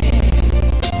coming.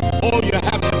 All you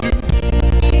have to do,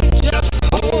 Just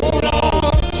hold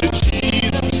on to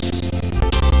Jesus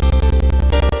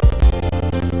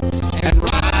and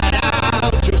ride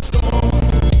out your storm.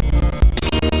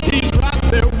 he's right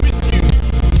there with you.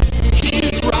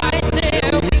 He's right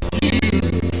there with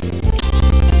you.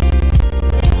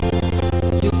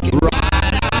 You can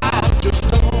Ride out your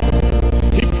storm.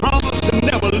 He promised to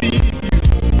never leave you.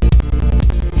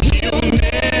 He'll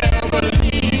never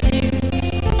leave you.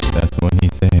 That's what he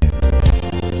said.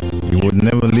 He would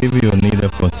never leave you, neither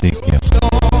forsake you.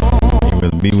 He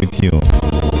will be with you.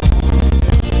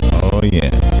 Oh,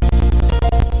 yes.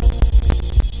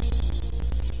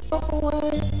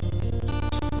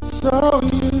 So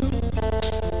you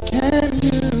can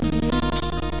use me.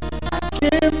 I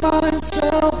give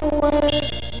myself away.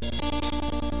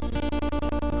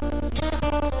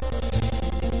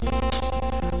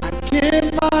 I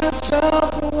give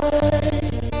myself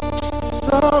away.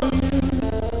 So you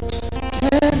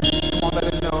can. Come on,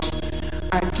 let it know.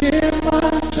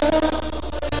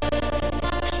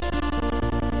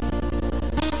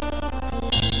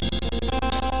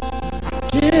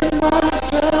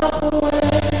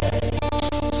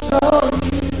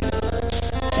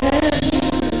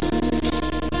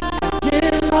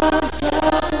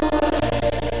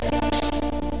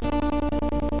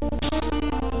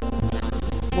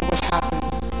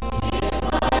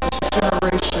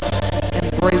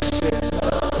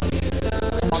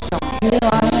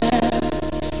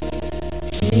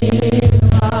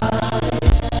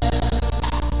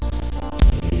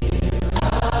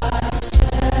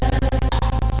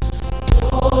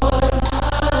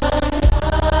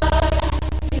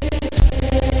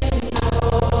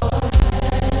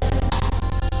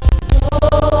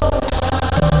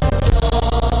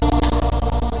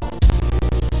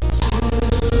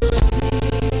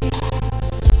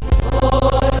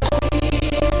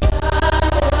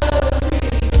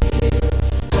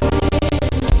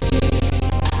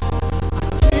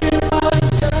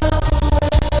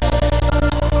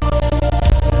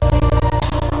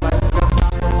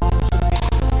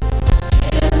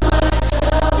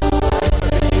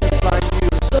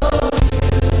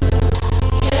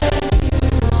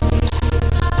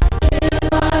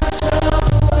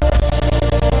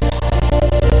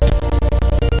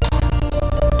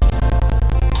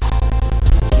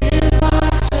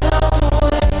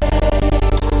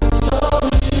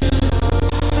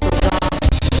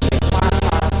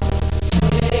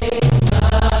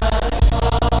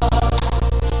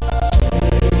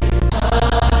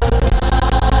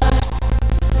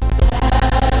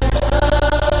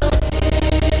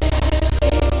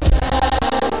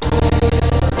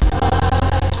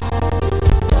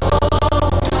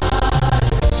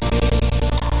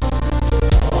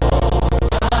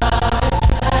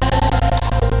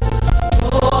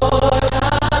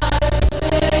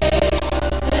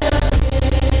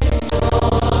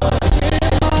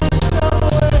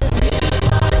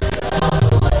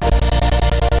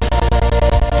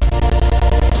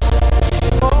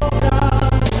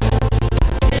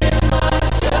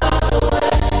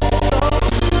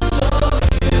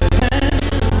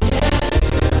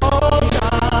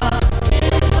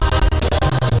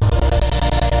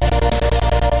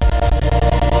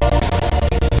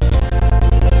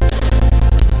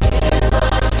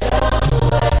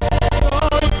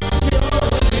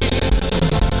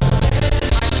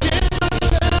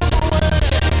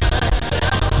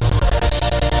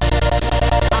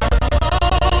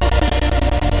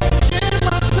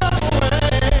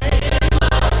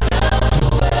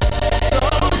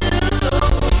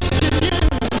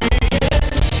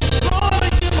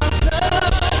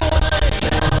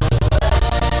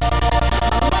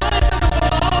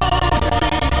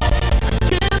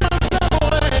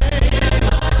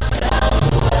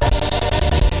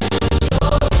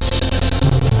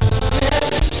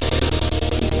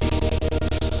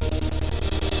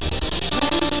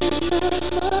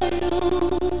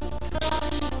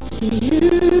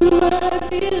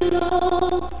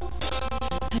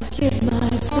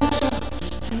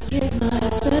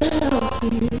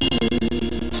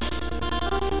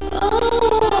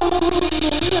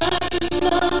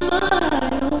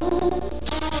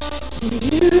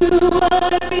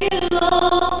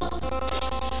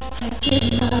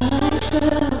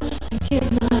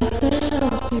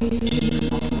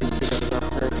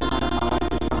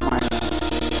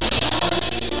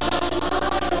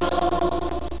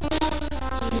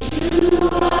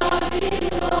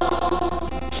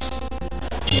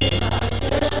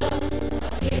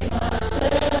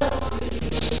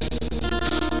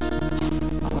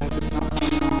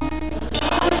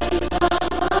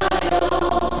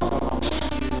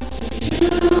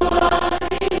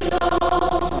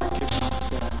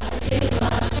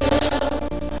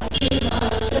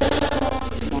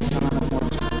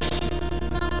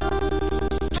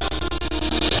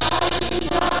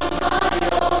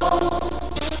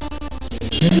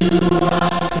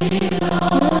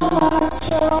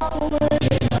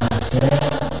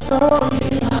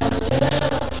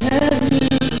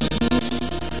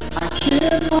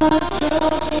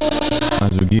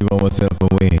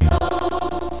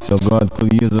 God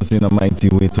could use us in a mighty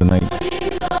way tonight.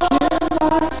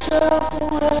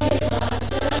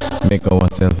 Make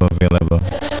ourselves available.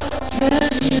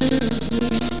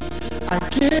 I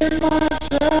give myself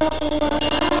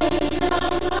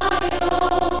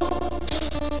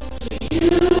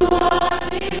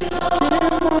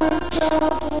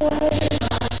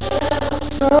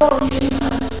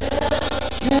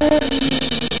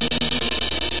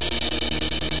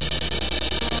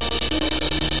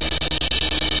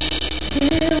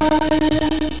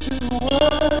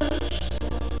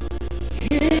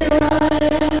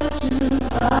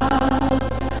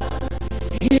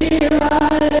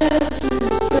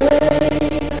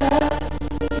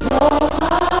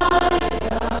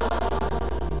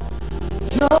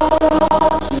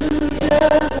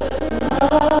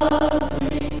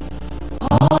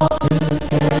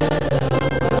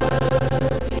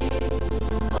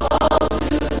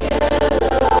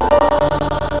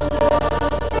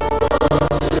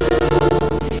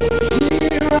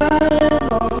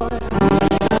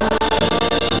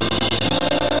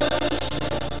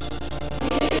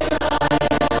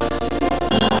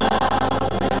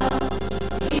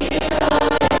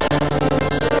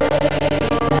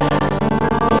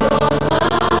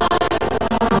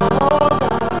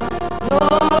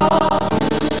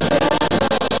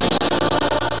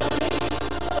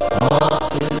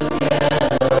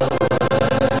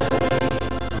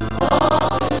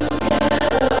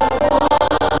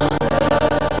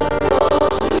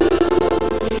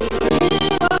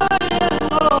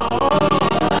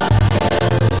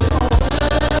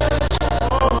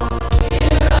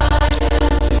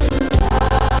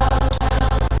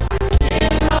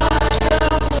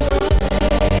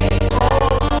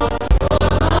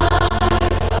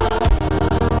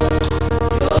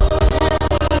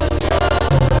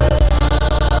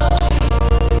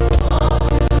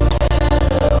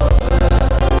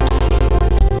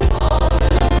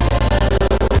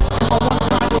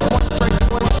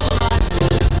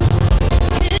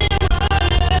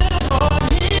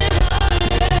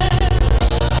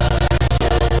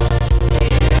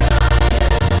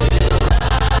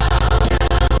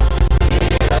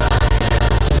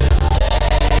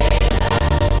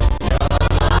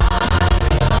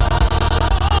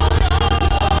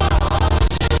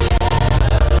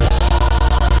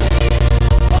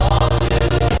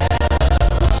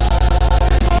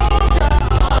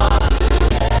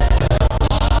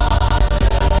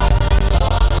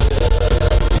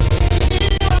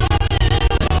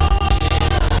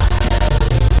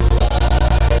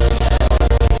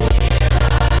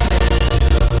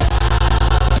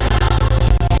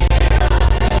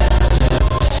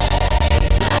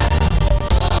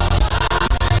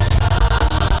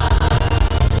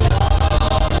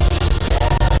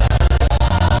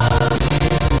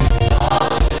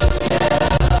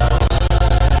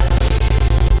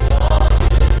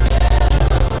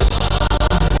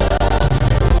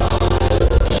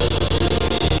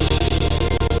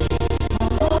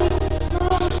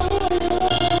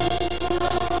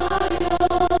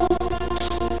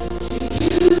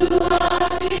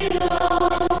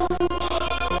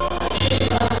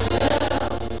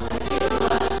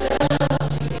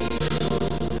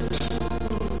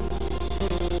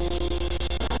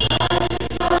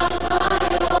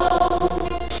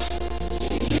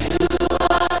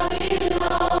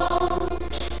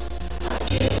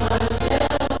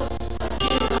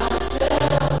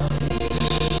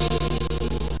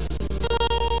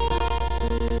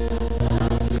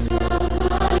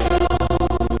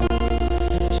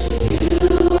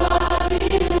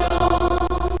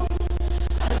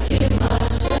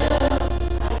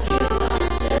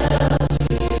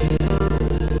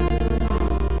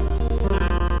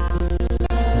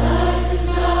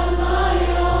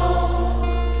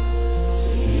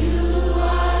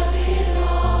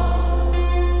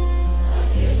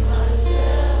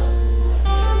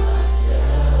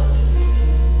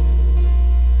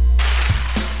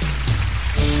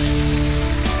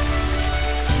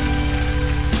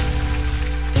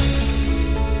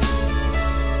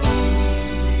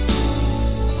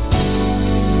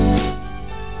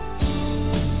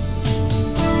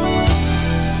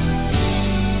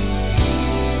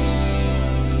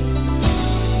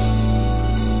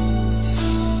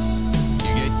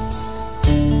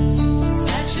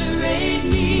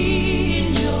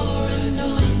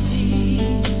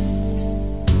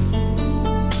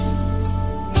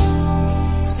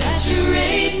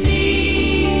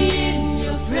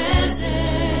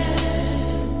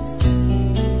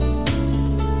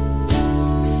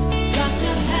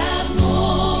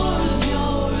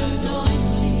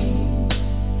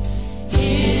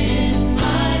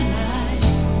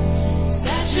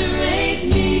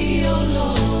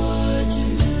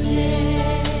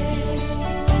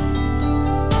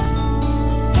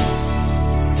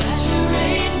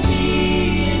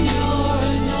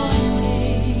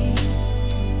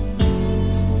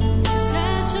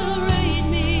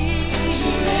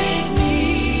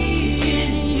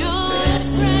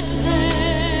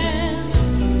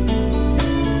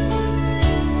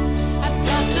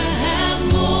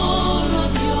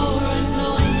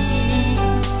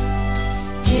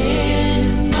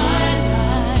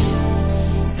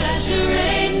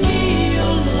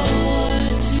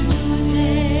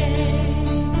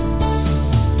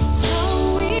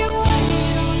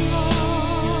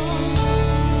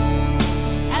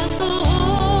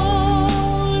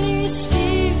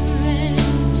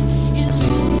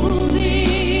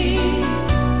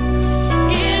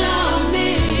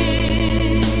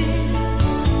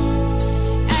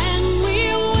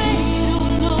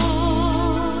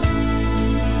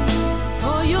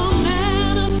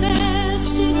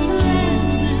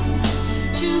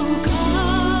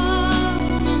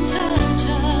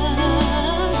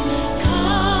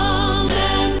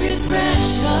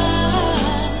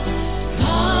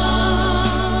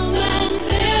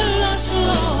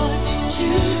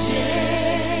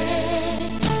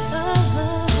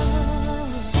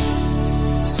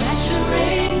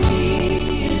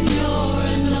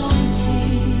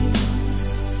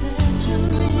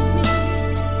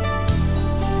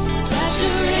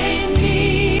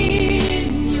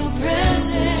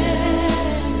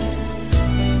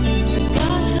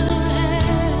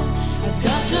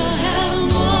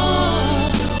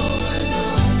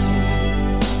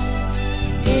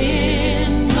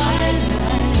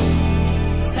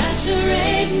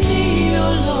me,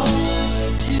 oh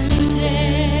Lord,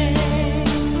 today.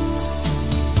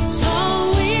 So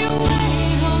we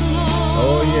wait, oh Lord.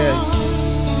 Oh, yeah.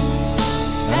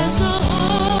 As the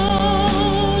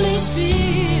Holy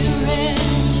Spirit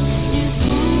is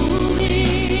moving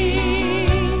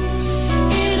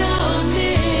in our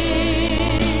midst,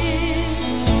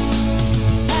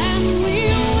 and we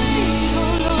wait,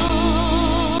 oh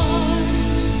Lord,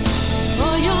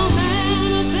 for your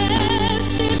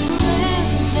manifested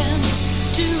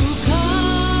presence to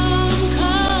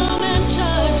come and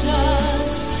touch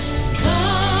us,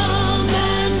 come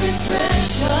and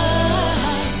refresh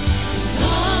us.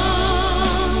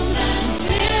 Come and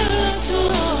fill us,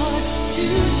 Lord,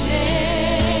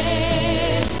 today.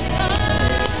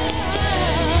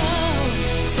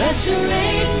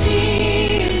 Saturate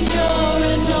me in your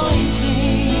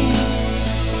anointing.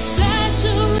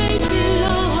 Saturate me,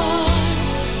 Lord.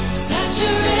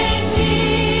 Saturate me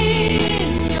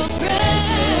in your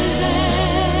presence.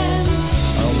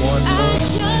 I want I more.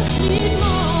 just need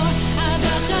more. I've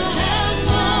got to have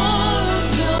more of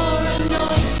your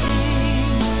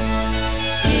anointing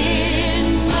in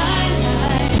my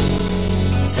life.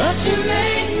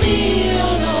 Saturate me,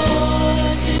 oh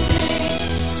Lord, today.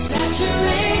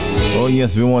 Saturate me. Oh,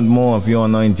 yes, we want more of your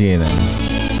anointing. Oh,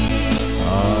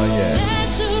 yeah.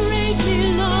 Saturate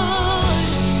me, Lord.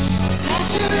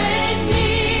 Saturate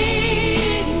me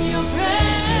in your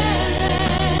presence.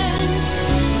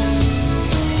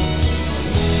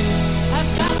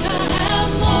 I've got to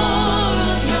have more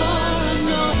of your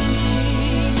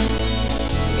anointing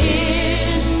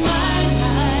in my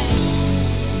life.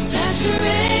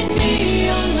 Saturate me,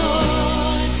 oh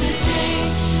Lord, today.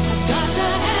 I've got to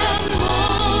have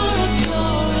more of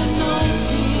your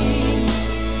anointing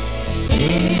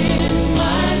in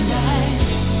my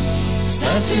life.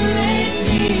 Saturate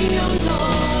me, oh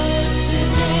Lord,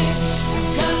 today.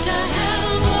 I've got to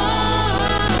have more,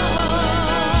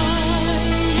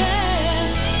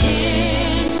 yes,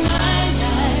 in my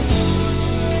life.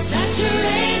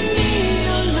 Saturate me,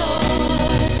 oh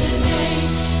Lord, today.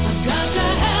 I've got to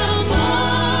have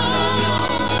more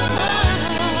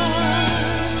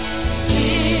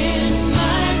in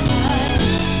my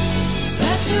life.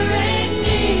 Saturate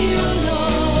me, oh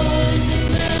Lord,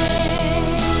 today.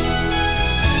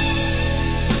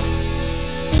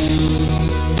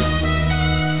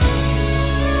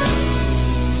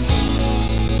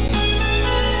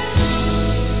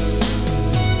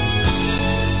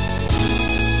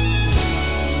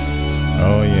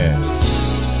 Oh, yes.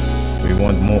 We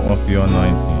want more of your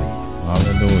anointing.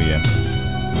 Hallelujah.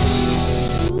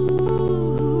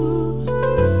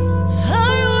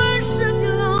 I worship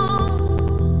you, Lord.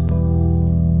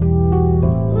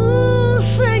 Ooh,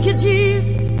 thank you,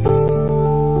 Jesus.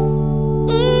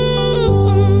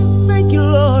 Thank you,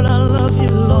 Lord. I love you,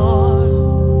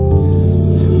 Lord.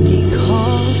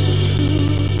 Because of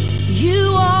who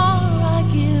you are, I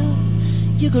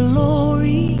give you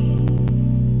glory.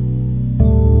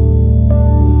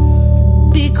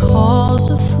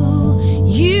 Because of who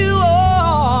you are,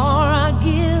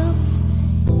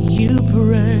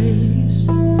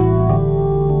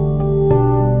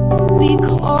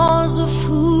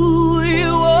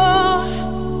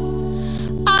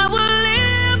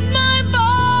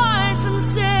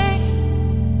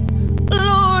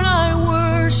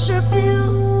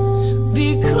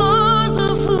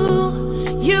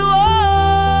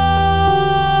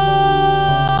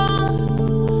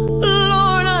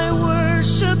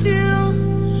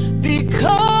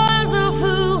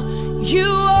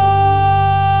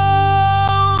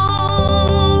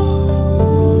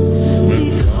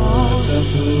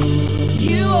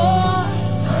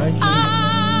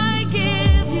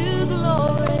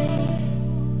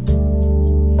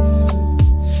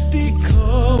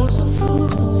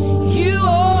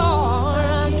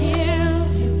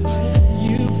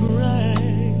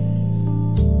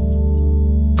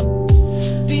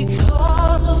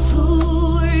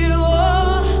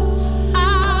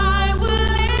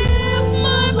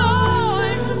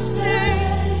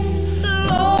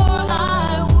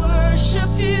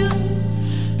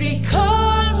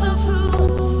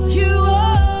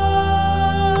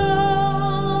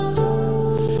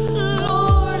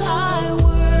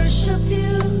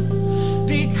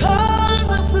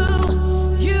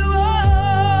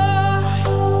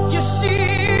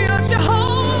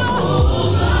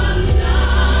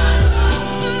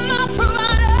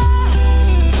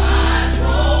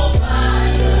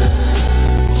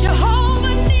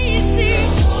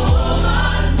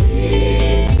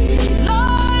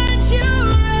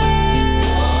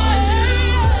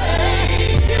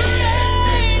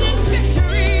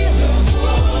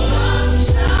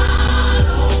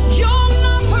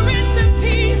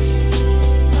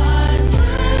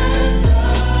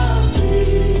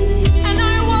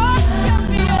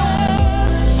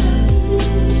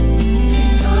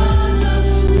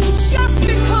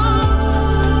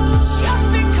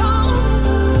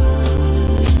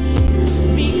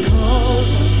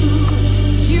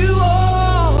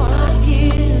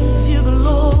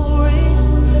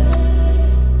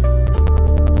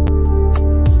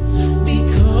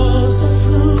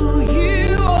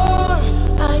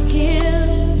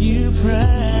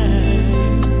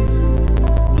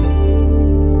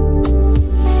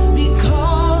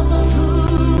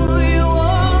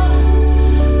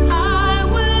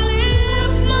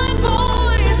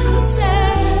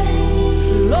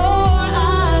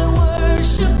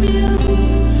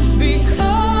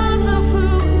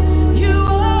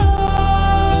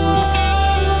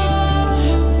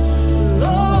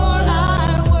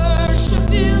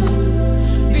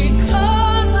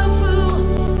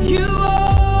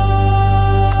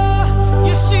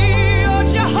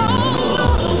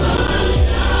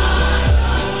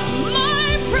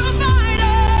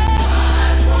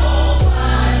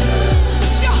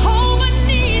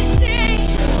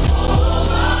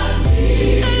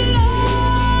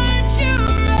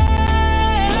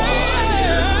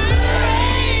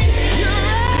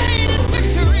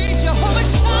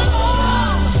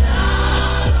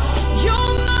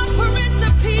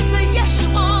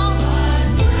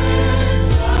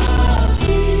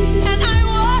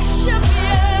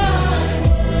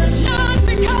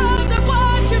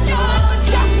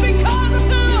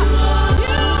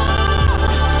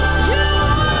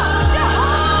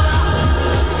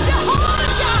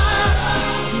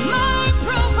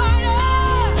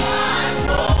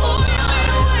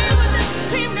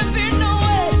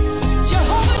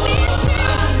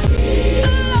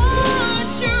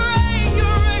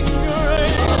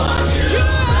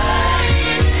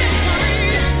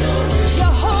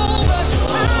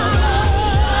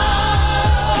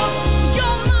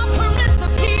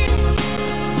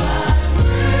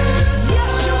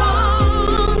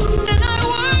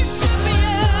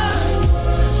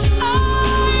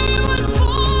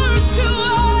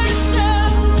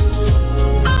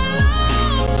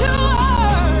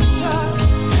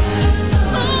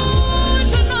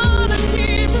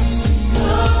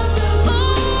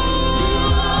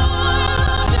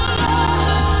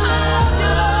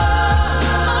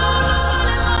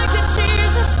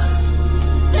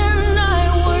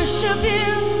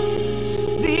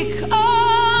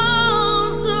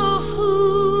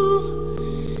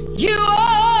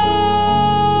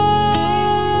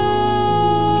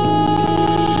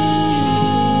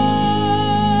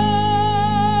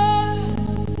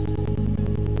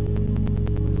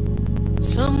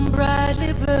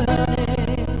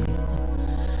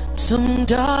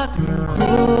 dark and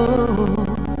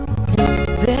cold,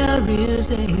 there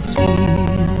is a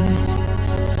spirit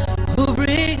who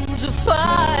brings a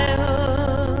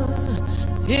fire,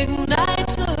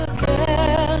 ignites a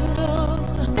candle,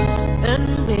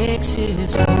 and makes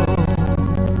his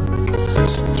home.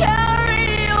 So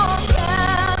carry your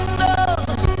candle,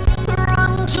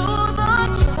 run to the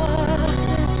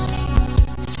darkness,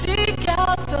 seek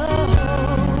out the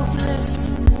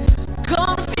hopeless,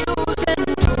 confused and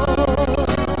torn,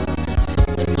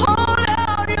 and hold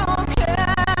out your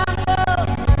candle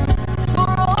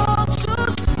for all to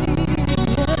see.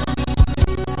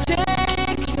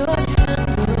 Take your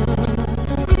candle,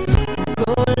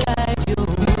 go light your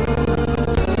world.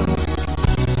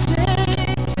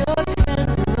 Take your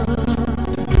candle,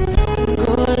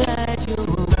 go light your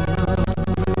world.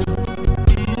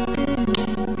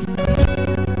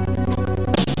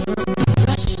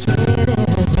 Frustrated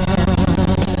now,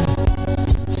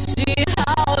 see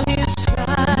how he's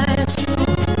trying to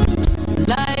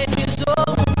light his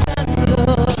own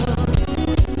candle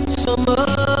some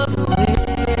other way.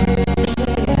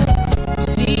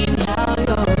 See now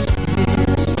your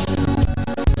sister,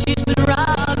 she's been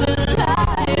robbed and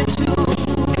lied to,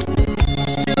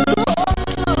 still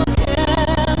holds a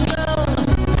candle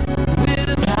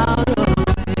without a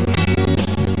flame.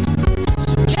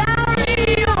 So carry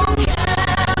your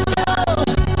candle,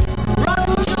 run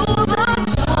to the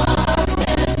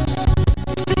darkness,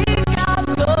 seek out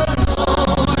the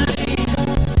lonely,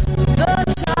 the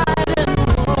tired and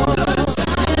worn.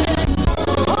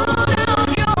 Hold out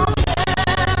your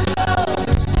candle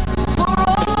for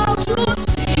all to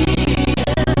see.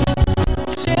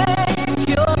 Take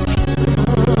your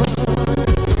candle,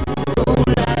 go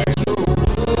light your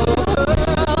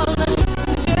world.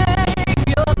 Take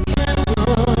your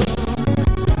candle,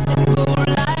 go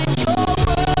light your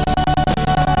world.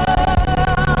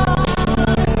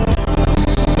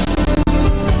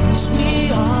 We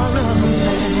are a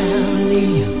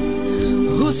family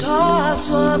whose hearts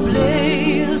are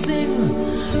blazing.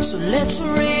 So let's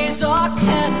raise our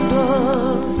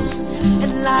candles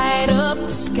and light up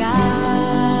the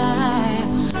sky,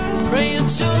 praying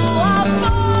to our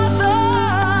Father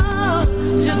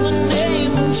in the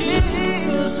name of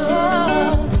Jesus.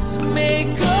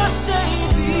 Make us a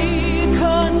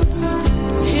beacon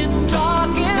in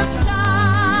darkest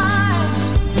times.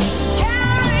 So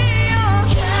carry your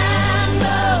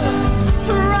candle,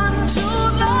 run to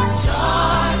the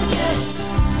darkness,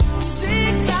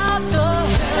 seek out the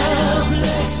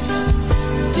helpless,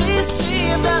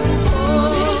 deceived and poor.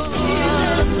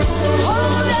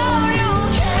 Hold out your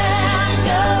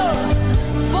candle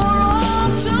for all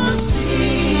to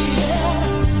see.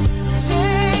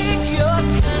 Take your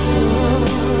candle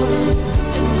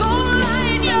and go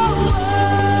light your world.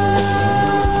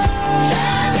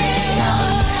 Carry your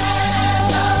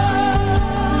candle,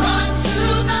 run to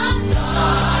the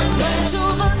dark, run to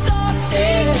the dark,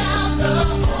 seek out the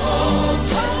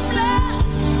hopeless,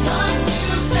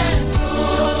 confused and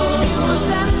torn,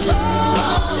 confused and torn.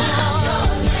 Hold out your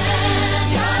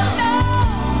candle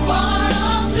for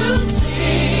all to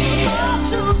see, all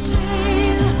to see.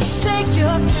 Take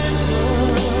your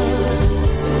candle,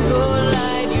 go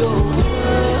light your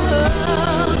world.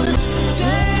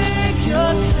 Take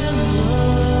your candle.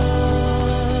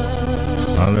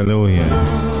 Hallelujah.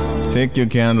 Take your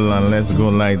candle and let's go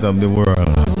light up the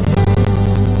world.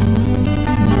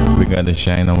 We got to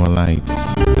shine our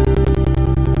lights.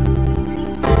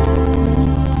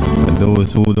 For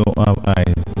those who don't have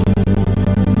eyes,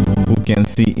 who can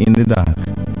see in the dark,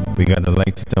 we got to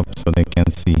light it up so they can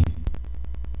see.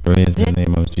 Praise the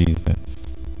name of Jesus.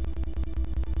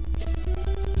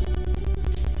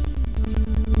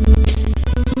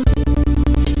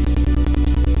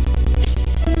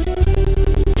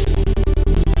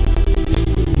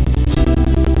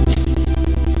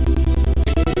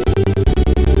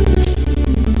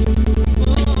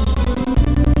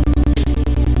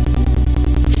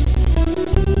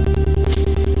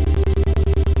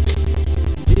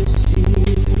 This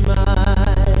is my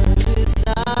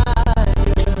desire,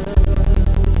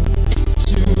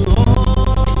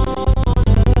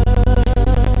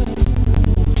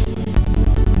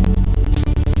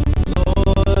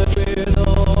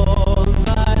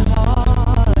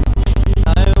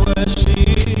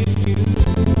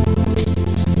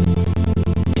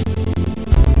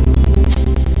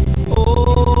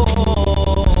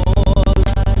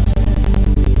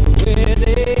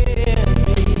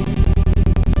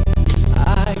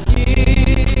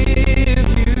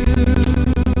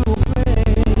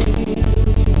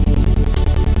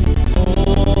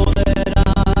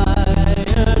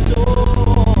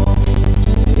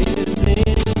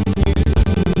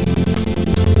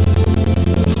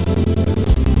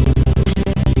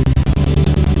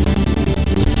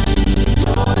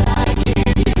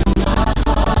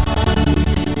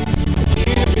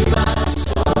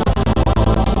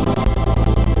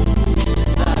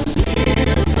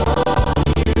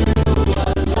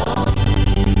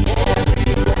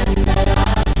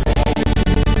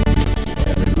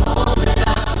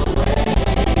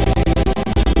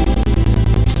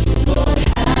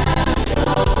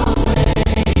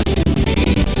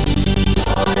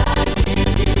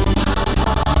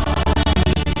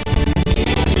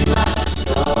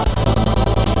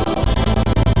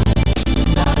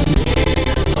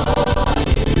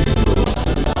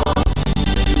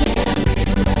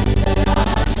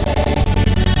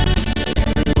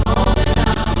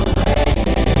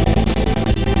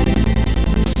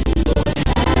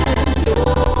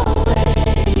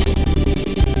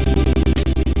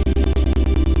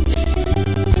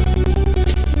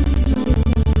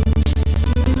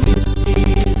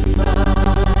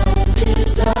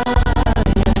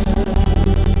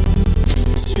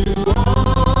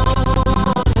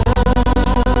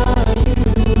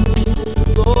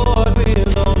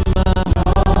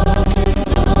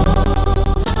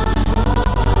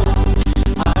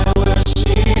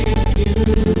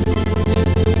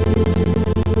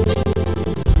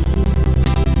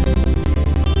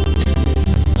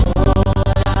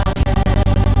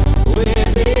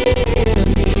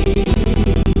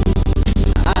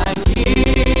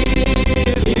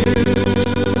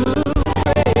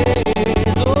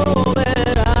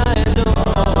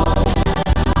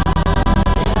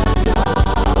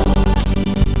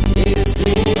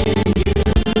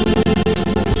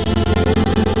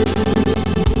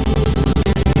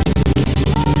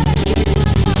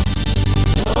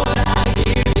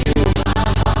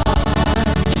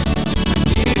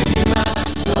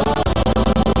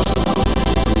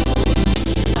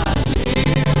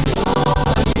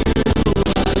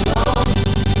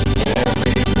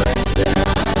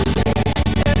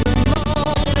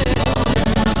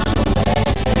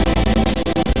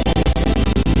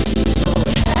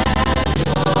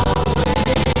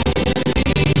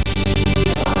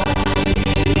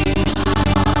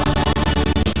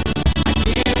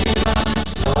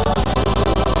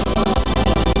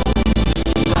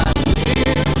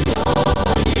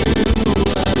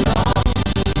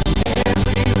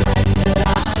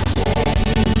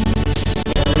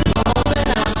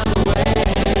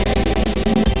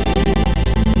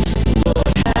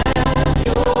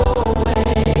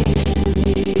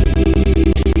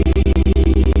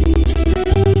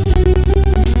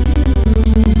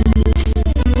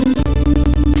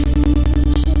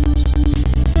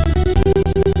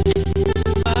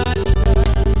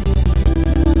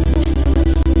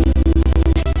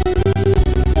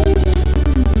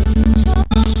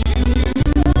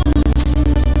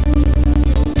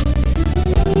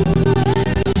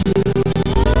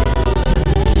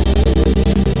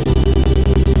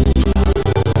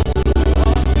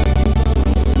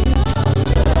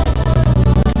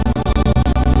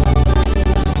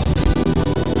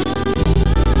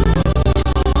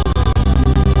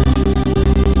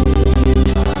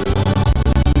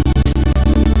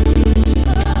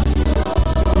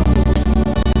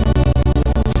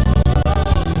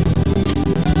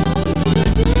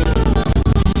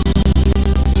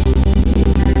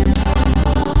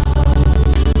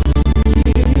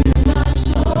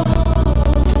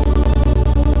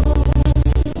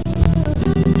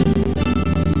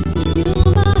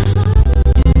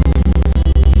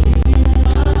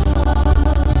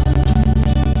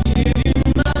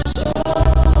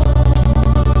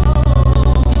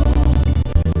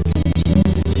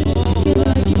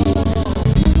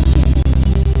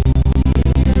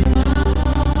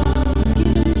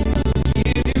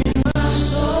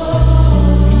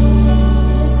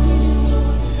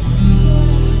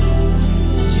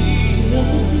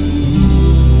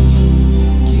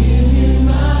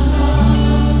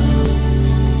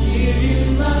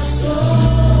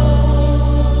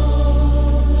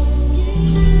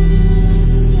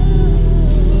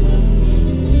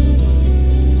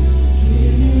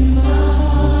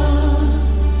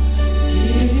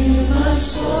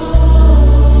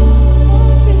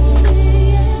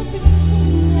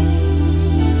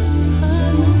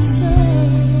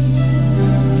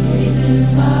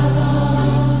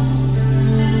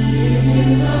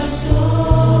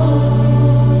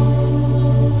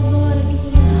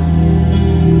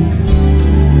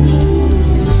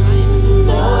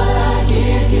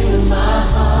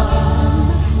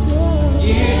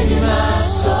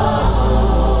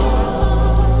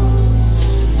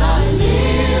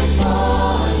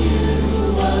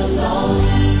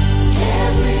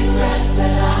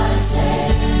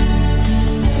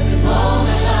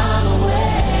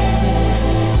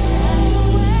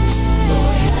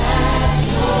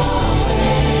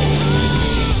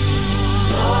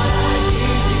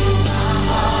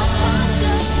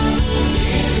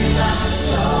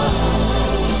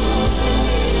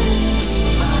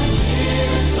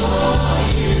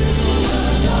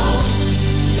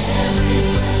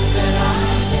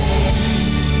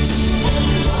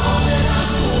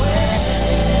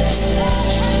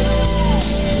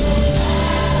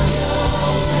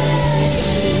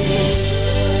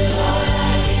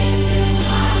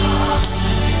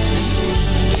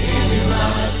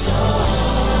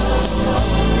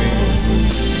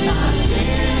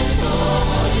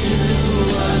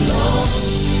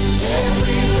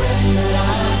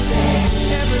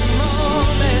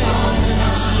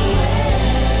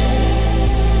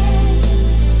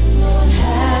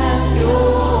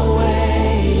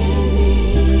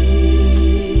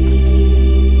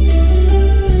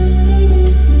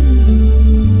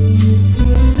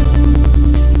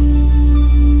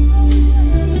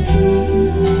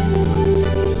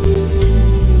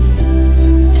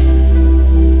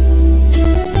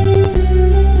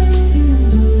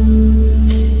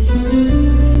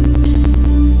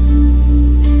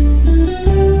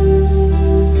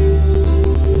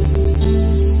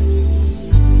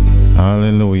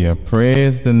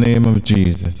 praise the name of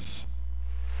Jesus.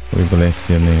 We bless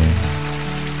your name.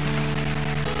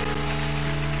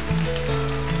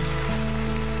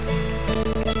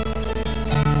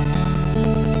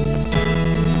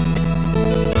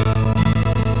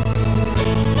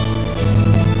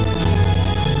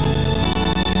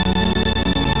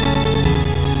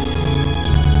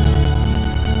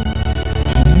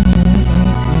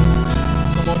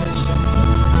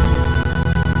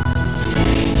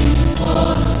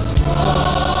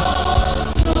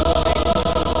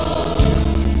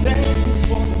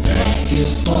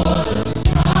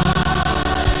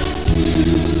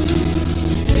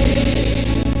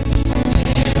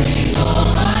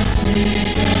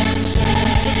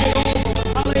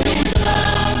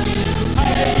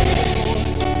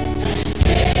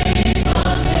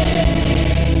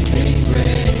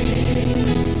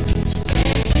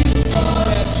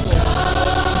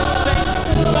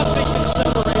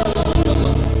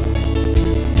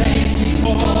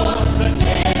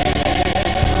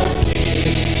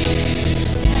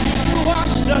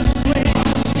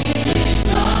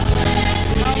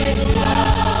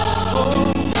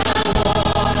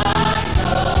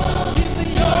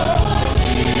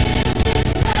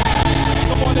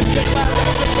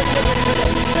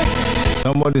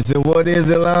 Somebody say, what is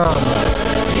the Lamb?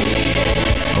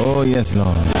 Oh, yes,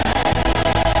 Lord.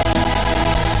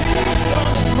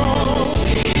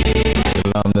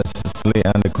 The Lamb that's slain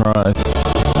on the cross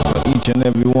for each and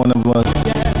every one of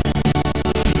us.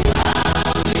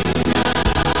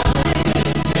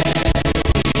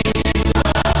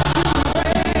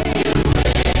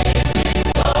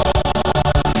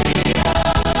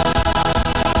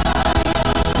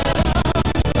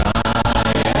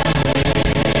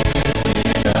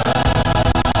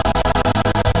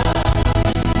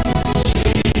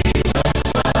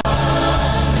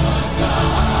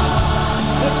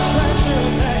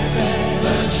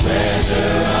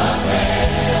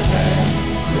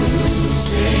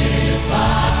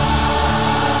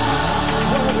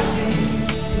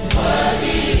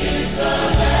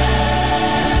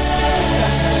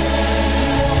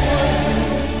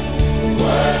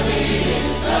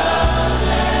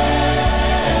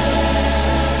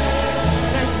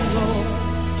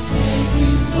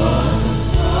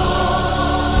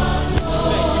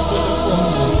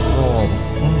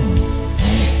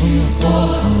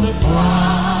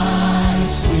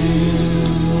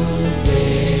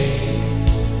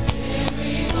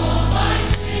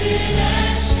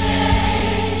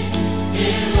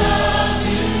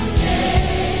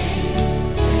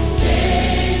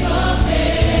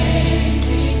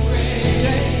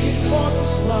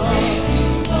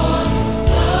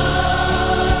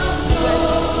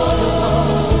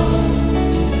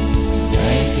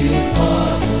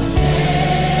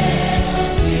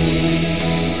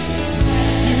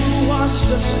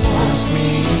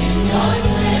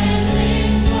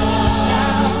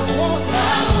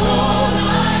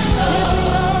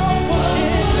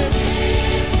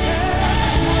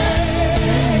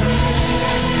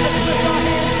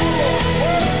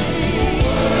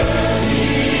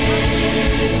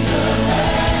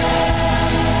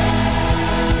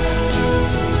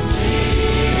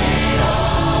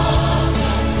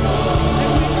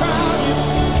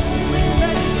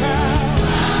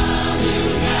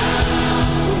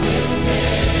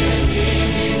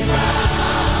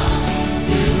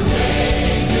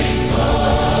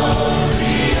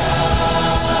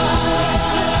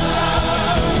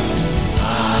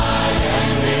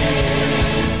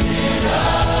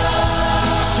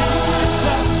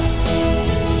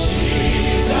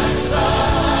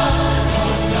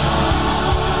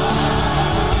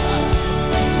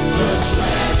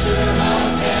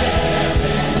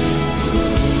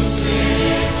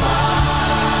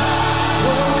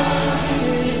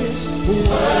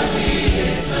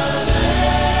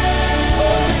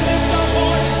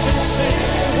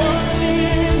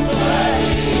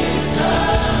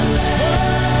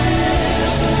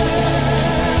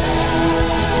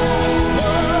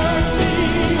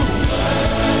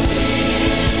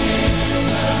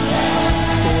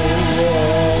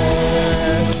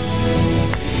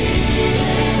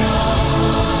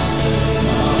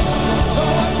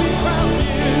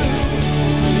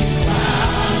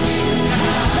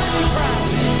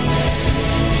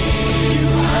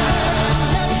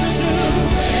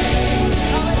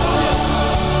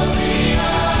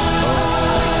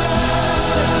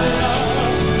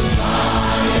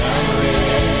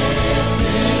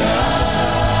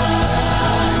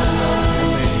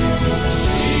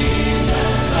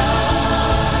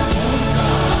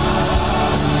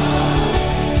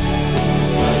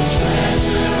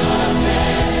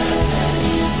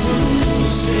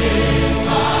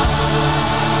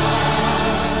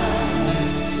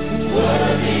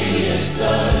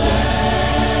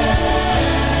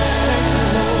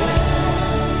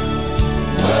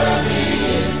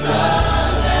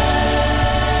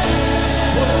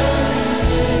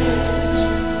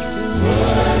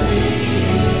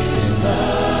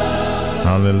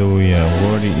 Hallelujah.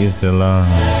 Worthy is the Lamb.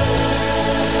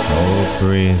 Oh,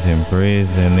 praise him. Praise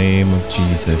the name of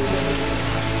Jesus.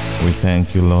 We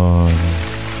thank you, Lord.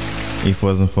 If it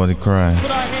wasn't for the cross.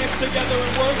 Put our hands together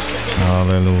and worship him.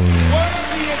 Hallelujah.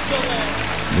 Worthy is the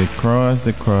Lamb. The cross,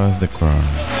 the cross, the cross.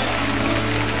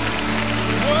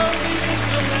 Worthy is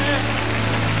the Lamb.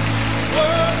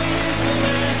 Worthy is the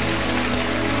Lamb.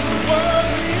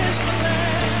 Worthy is the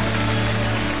Lamb.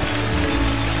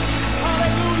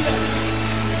 Hallelujah.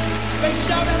 They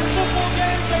shout at football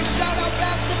games. They shout out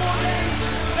basketball games.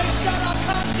 They shout out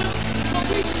concerts. But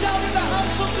we shout in the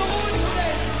house of the Lord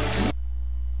today.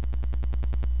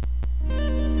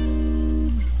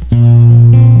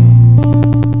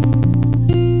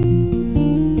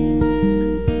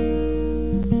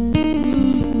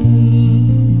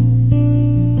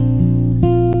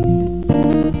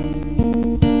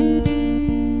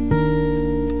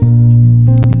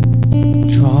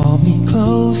 Draw me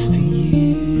close to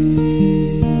you.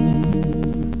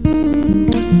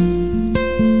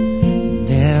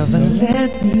 Never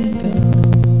let me go.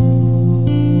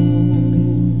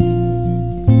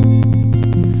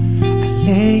 I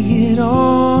lay it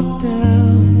all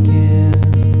down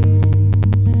again.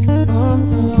 Oh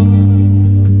no,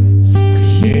 to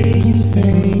hear you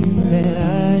say that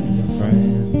I'm your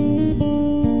friend.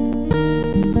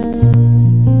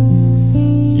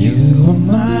 You are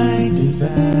my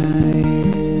desire.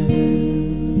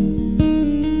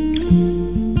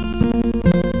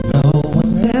 No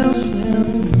one else will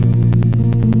do.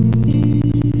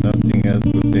 Nothing else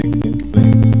will take its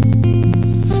place.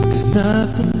 'Cause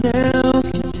nothing else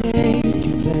can take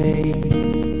your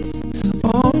place.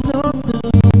 Oh no, no.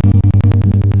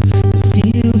 To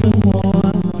feel the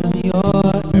warmth of your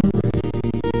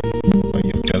Are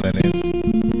you feeling it?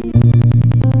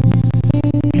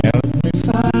 Help me.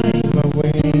 find my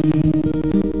way.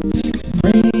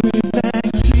 Bring me back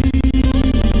to you.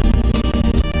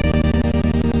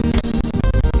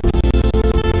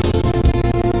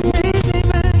 Bring me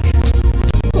back.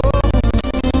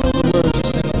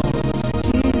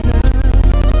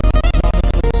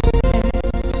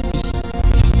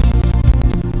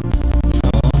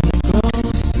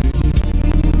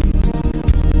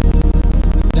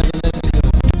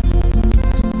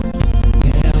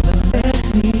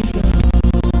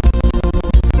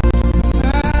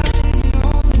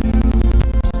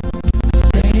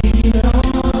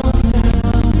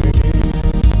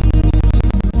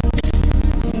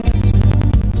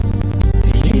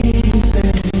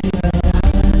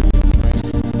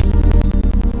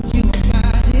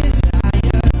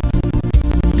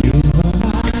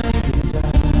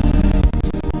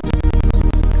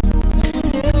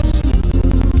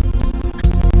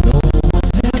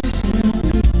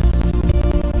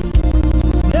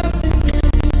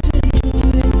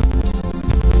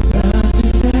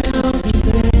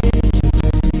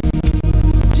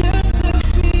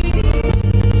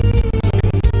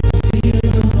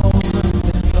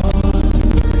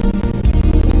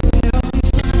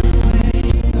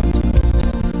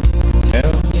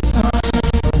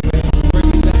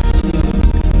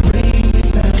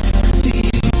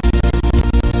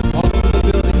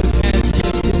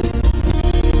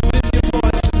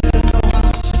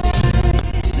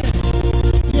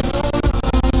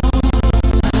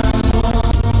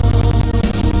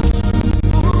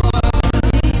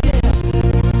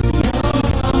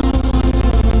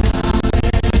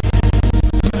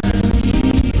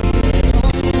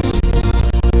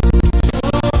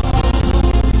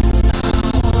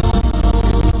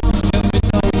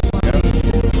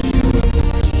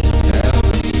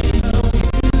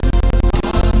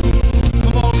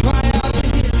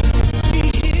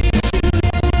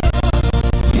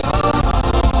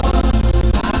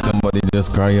 Somebody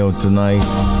just cry out tonight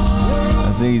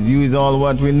and says, you is all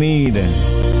what we need.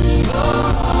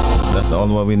 That's all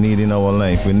what we need in our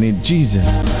life. We need Jesus.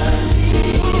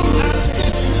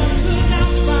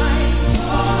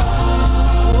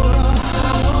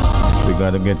 We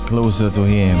got to get closer to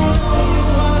him.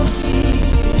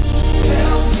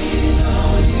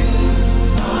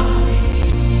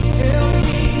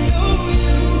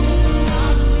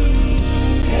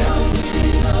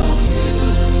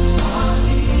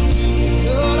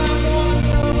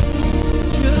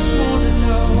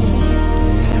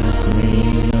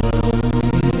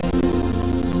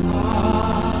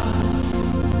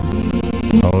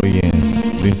 Oh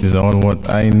yes, this is all what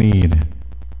I need.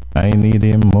 I need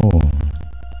him more.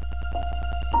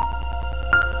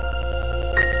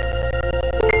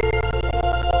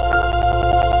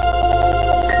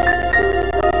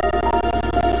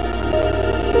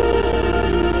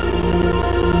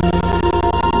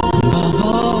 Above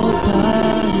all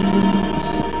powers,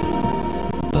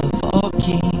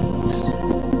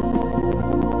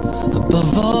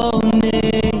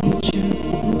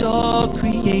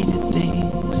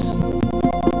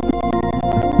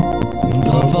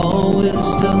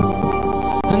 wisdom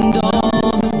and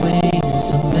all the ways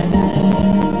of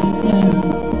man.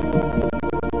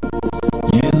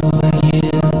 You were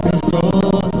here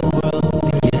before the world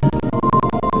began.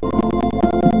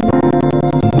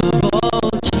 Above all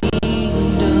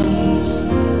kingdoms,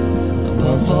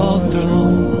 above all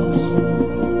thrones,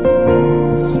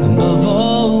 above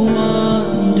all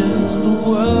wonders the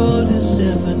world has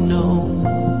ever known,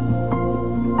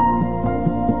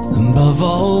 above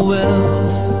all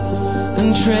wealth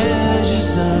and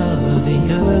treasures of the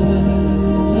earth,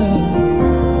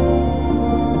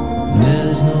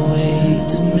 there's no way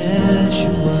to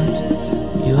measure what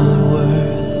you're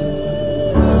worth.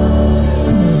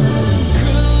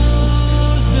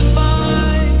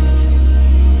 Crucified,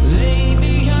 laid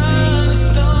behind a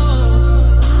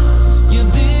stone, you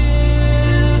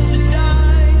lived to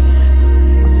die,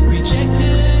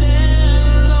 rejected and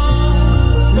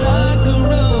alone, like a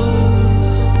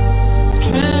rose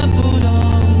trampled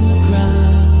on the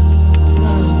ground.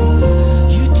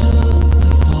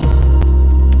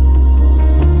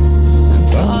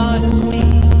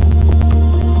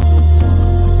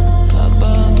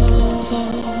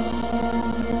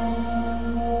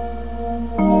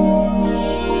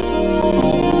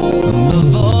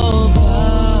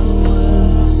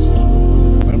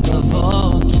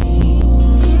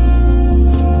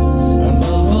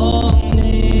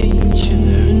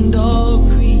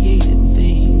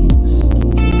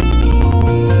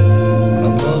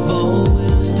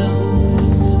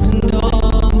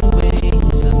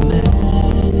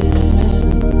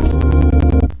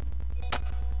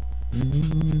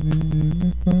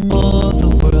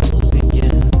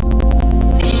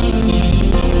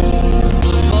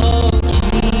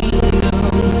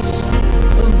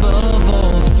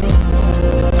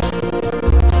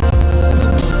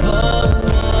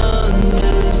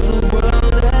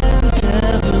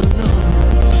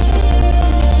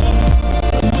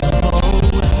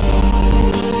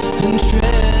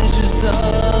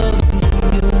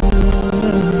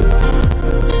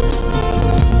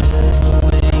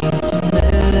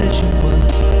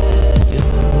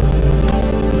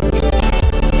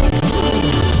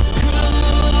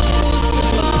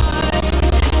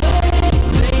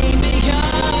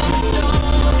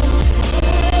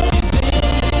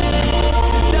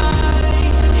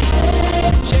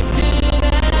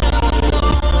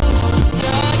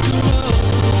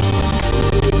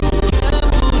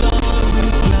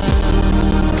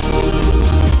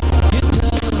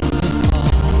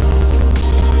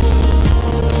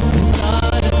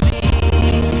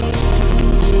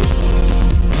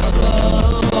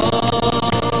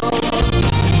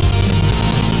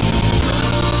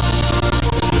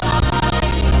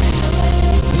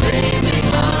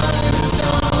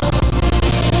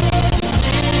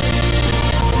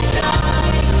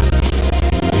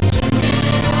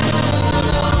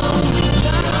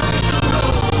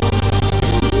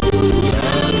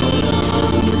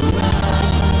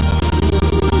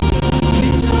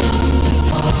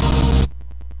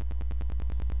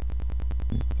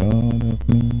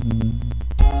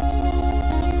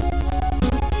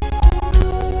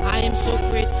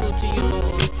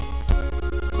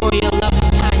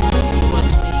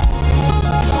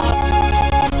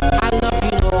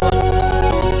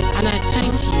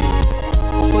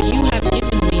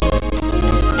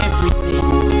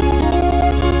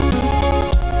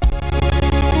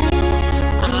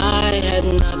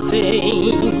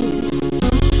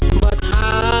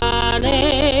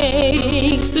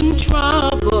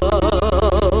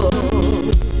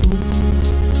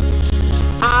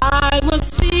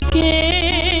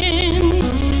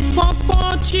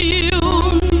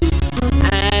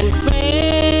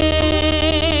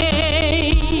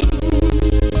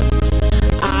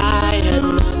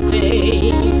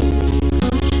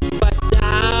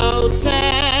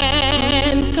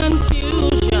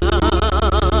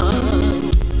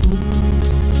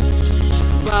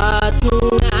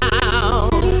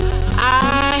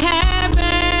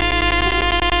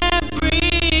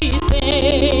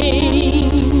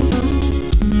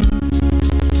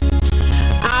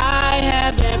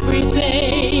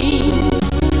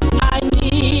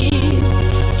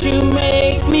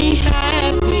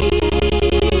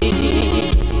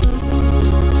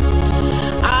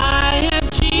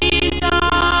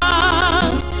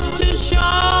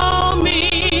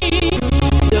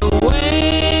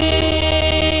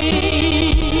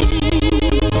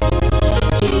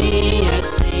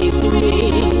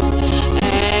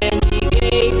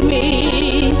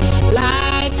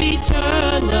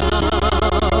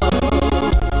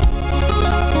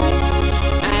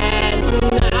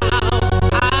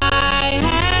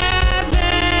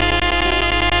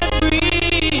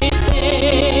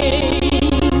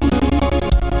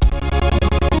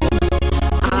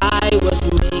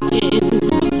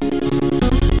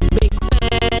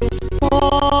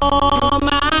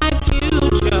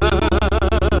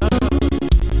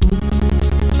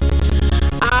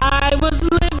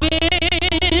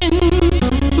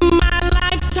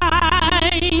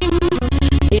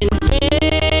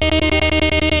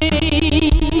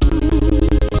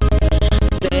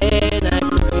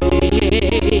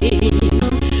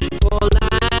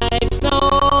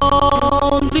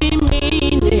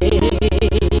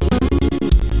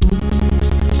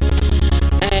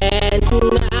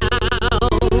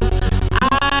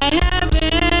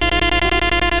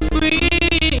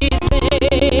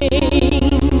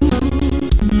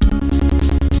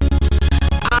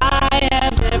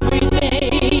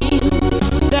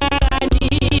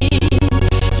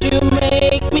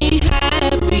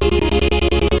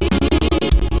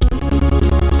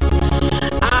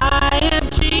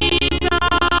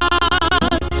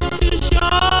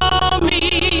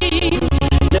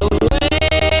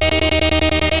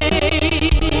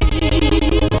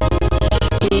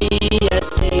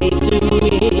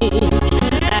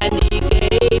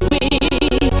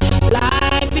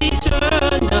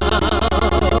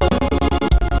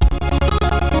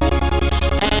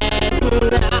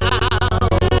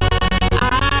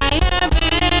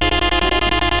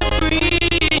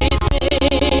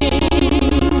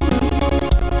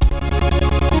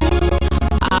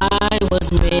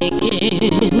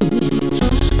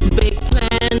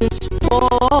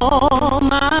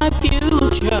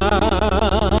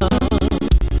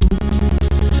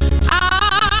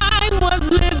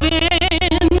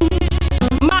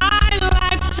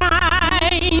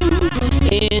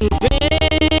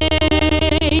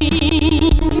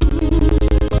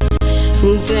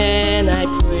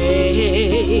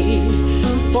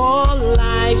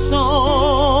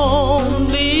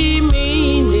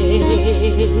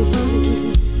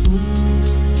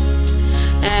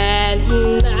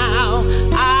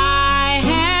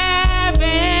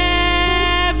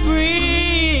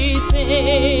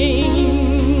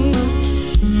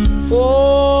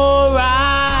 for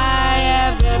I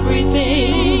have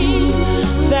everything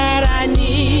that I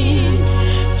need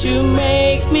to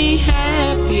make me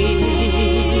happy.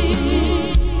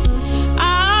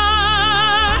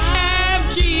 I have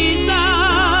Jesus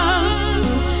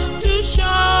to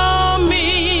show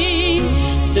me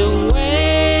the way.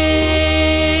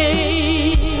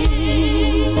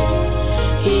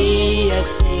 He has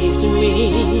saved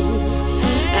me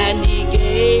and He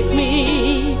gave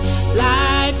me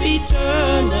life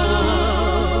eternal.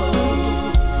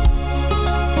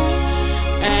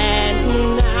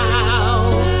 And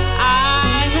now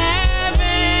I have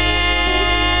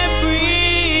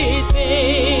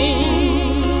everything.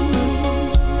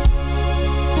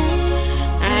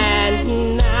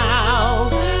 And now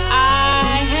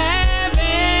I have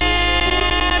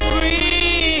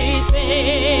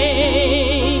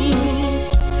everything.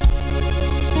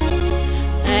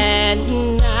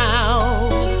 And now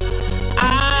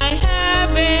I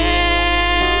have everything.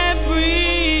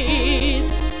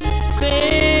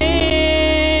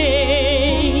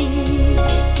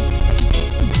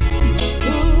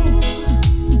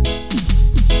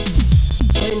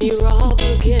 When you're up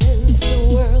against the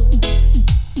world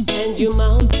and your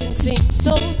mountain seems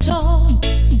so tall,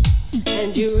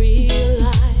 and you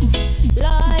realize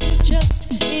life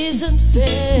just isn't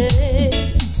fair,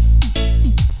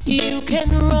 you can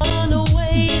run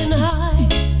away and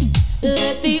hide,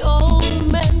 let the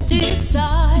old man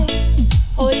decide,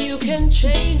 or you can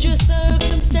change your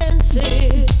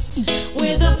circumstances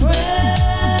with a prayer.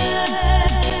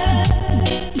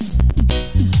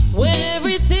 When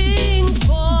everything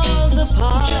falls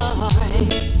apart,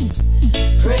 just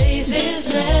praise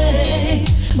His name.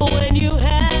 When you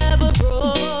have a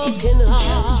broken heart,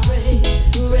 just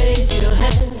raise your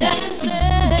hands and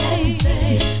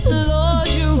say, Lord,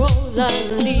 you're all I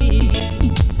need.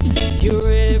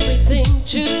 You're everything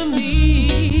to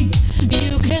me.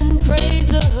 You can praise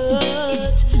the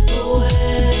hurt away.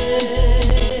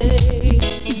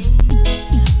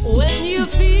 When you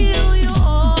feel you're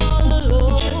all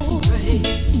alone, just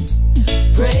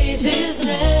praise His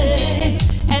name.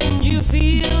 And you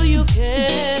feel you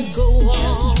can't go on,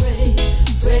 just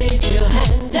raise your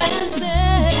hand and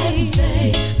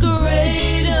say,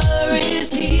 greater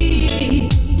is He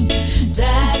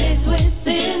that is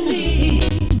within me.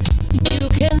 You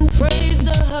can praise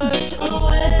the hurt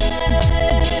away.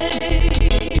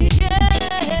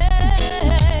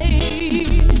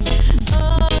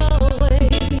 Away.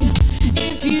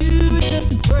 If you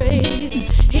just praise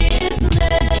His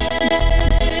name.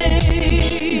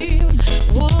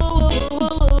 Whoa, whoa,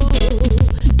 whoa.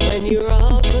 When you're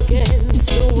up against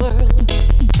the world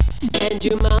and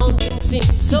your mountain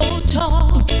seems so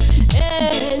tall,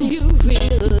 and you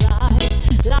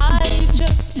realize life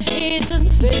just isn't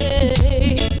fair,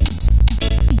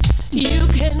 you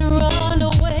can run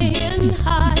away and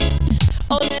hide,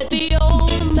 or let the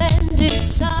old man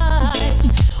decide,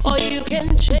 or you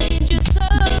can change your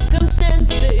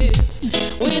circumstances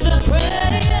with a prayer.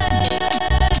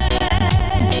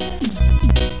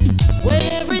 When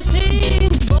everything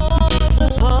falls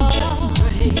apart, just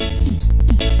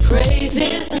praise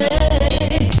His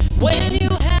name. When you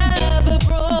have a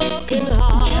broken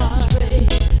heart, just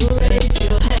raise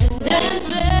your hand and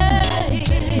say,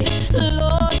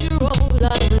 Lord, you're all I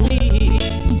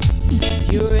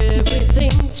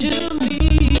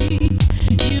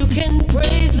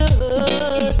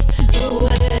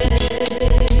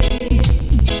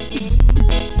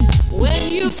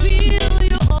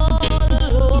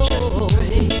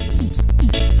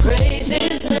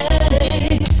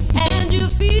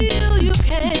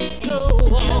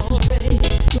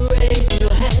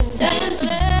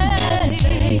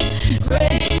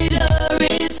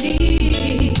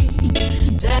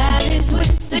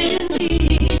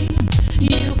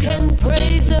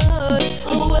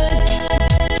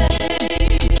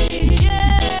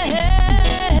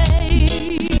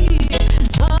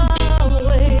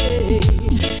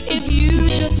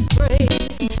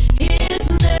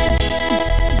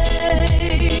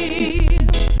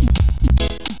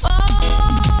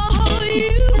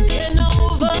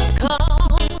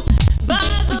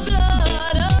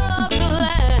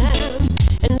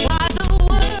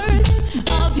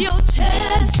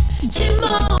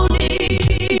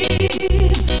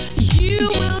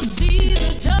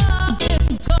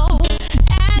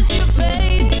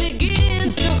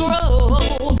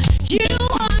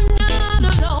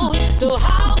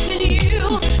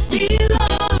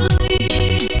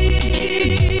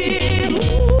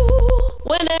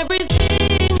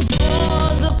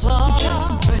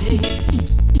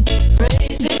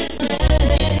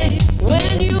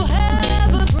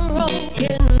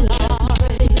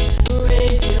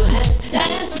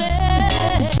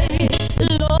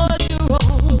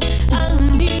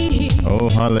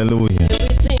Hallelujah.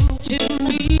 everything to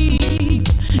me.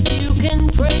 You can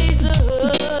praise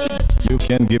it. You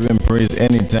can give him praise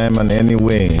anytime and any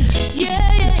way. Yeah,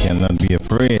 yeah. Cannot be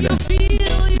afraid. You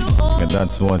feel you And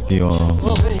that's what you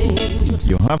praise.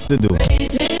 have to do.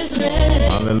 Praise his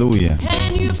name. Hallelujah.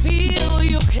 And you feel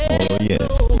you can. Oh yes.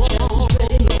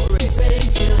 Just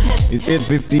raise your hand. It's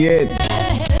 8:58.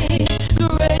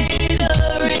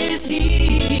 Greater is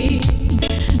he.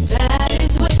 That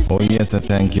is when Oh yes, I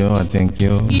thank you. I thank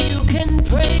you. you can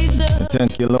praise I the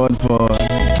thank you, Lord, for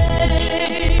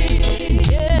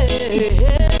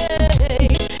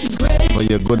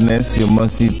your goodness, your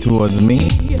mercy towards me.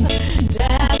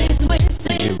 that is when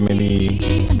Give me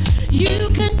you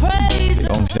can praise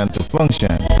the unction to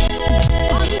function.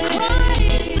 on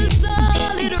Christ the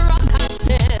solid rock I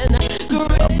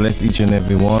stand. I bless each and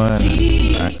every one.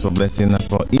 Ask for blessing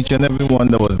for each and every one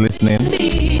that was listening.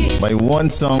 By one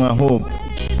song, I hope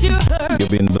Great you heard. you've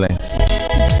been blessed.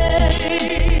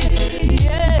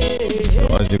 So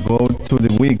as you go through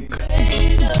the week,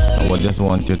 I would just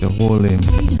want you to hold him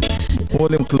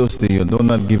close to you. Do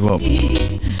not give up.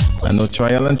 I know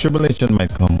trial and tribulation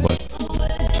might come, but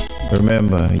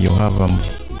remember, you have a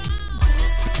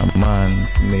man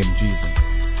named Jesus.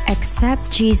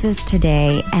 Accept Jesus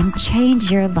today and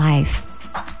change your life.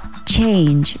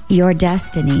 Change your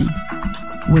destiny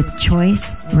with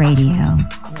Choice Radio.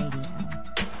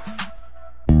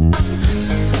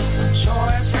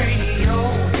 Choice Radio,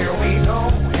 here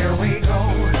we go,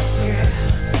 yeah,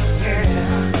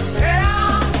 yeah,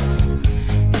 yeah.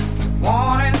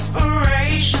 Want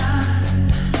inspiration,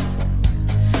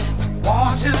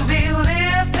 want to be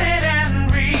lifted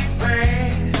and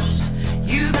refreshed.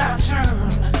 You gotta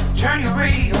turn your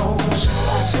radio.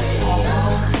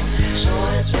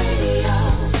 Choice Radio.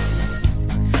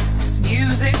 This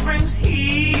music brings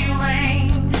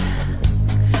healing,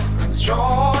 brings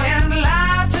joy and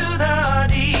life to the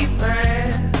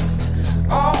depressed.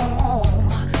 Oh,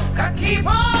 gotta keep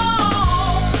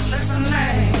on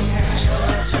listening.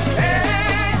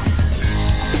 Hey,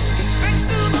 give thanks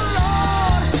to the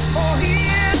Lord, for He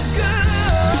is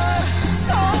good,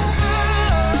 so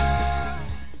good.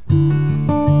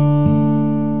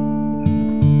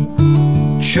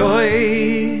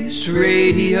 Choice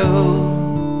Radio.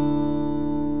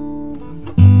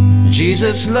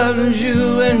 Jesus loves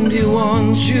you and He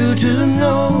wants you to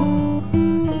know.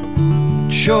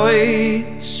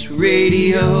 Choice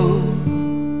Radio.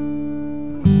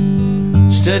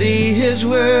 Study His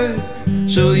Word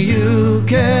so you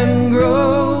can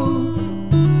grow.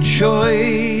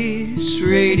 Choice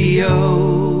Radio.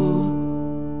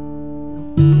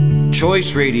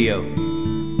 Choice Radio.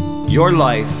 Your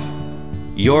life,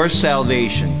 your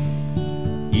salvation,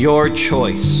 your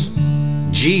choice.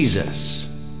 Jesus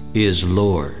is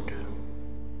Lord.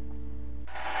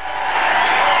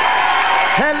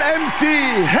 Hell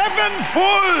empty, heaven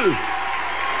full.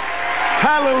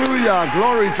 Hallelujah.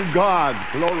 Glory to God.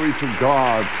 Glory to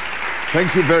God.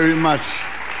 Thank you very much.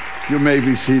 You may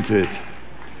be seated.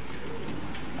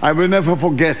 I will never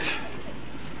forget,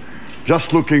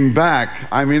 just looking back,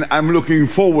 I mean, I'm looking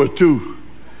forward too,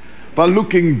 but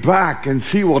looking back and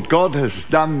see what God has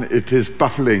done, it is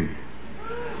baffling.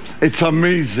 It's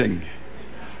amazing.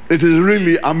 It is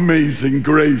really amazing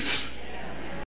grace.